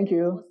 Okay, thank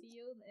you. We'll see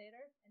you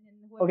later. And then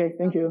okay,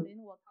 thank you.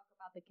 Lin, we'll talk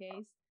about the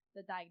case,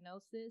 the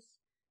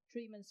diagnosis,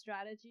 treatment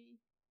strategy,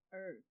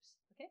 herbs.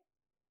 Okay.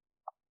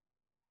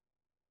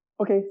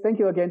 Okay, thank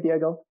you again,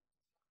 Diego.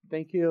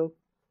 Thank you.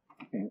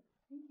 Okay.